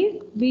 this will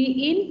be V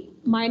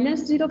in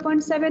minus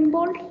 0.7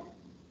 volt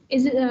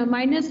is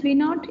minus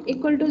V0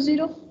 equal to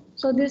 0.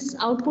 So this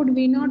output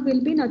V0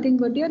 will be nothing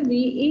but your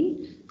V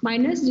in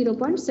minus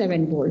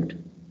 0.7 volt.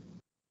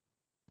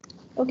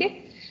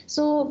 Okay,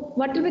 so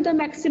what will be the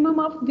maximum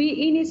of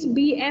V in is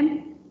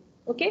Vm.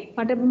 Okay,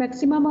 whatever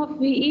maximum of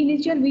V in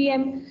is your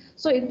Vm.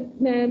 So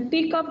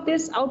peak of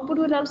this output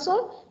will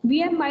also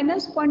Vm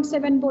minus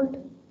 0.7 volt.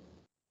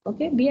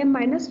 Okay, Vm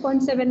minus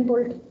 0.7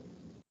 volt.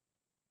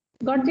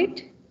 Got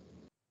it?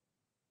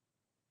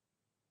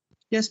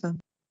 Yes, ma'am.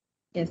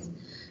 Yes.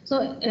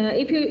 So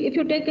if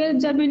you take a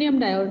germanium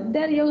diode,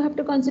 there you have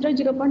to consider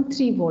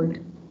 0.3 volt.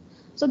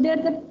 So there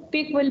the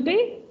peak will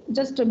be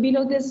just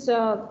below this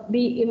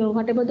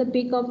whatever the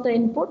peak of the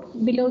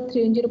input, below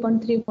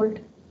 0.3 volt.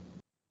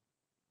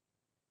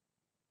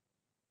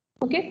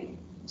 Okay,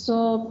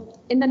 so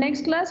in the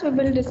next class we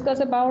will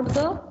discuss about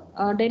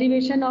the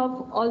derivation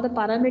of all the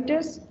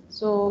parameters.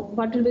 So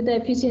what will be the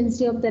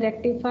efficiency of the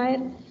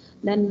rectifier,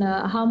 then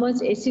how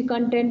much AC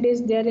content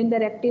is there in the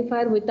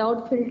rectifier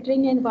without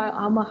filtering, and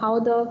how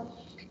the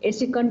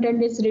AC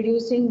content is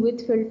reducing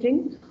with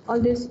filtering. All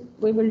this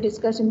we will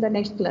discuss in the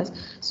next class.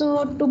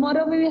 So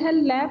tomorrow we will have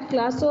lab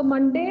class. So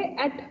Monday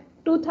at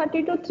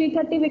 2:30 to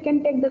 3:30 we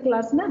can take the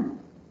class now.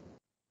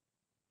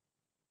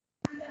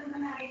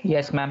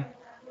 Yes, ma'am.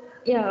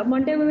 Yeah,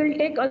 Monday we will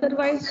take.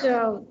 Otherwise,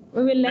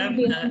 we will left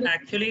behind.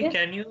 Actually, Yes?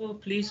 can you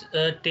please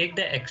take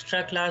the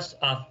extra class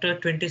after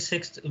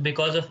 26th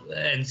because of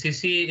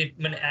NCC?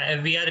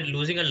 We are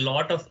losing a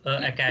lot of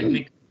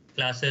academic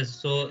classes.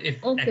 So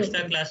if Okay, extra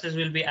okay. classes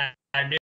will be added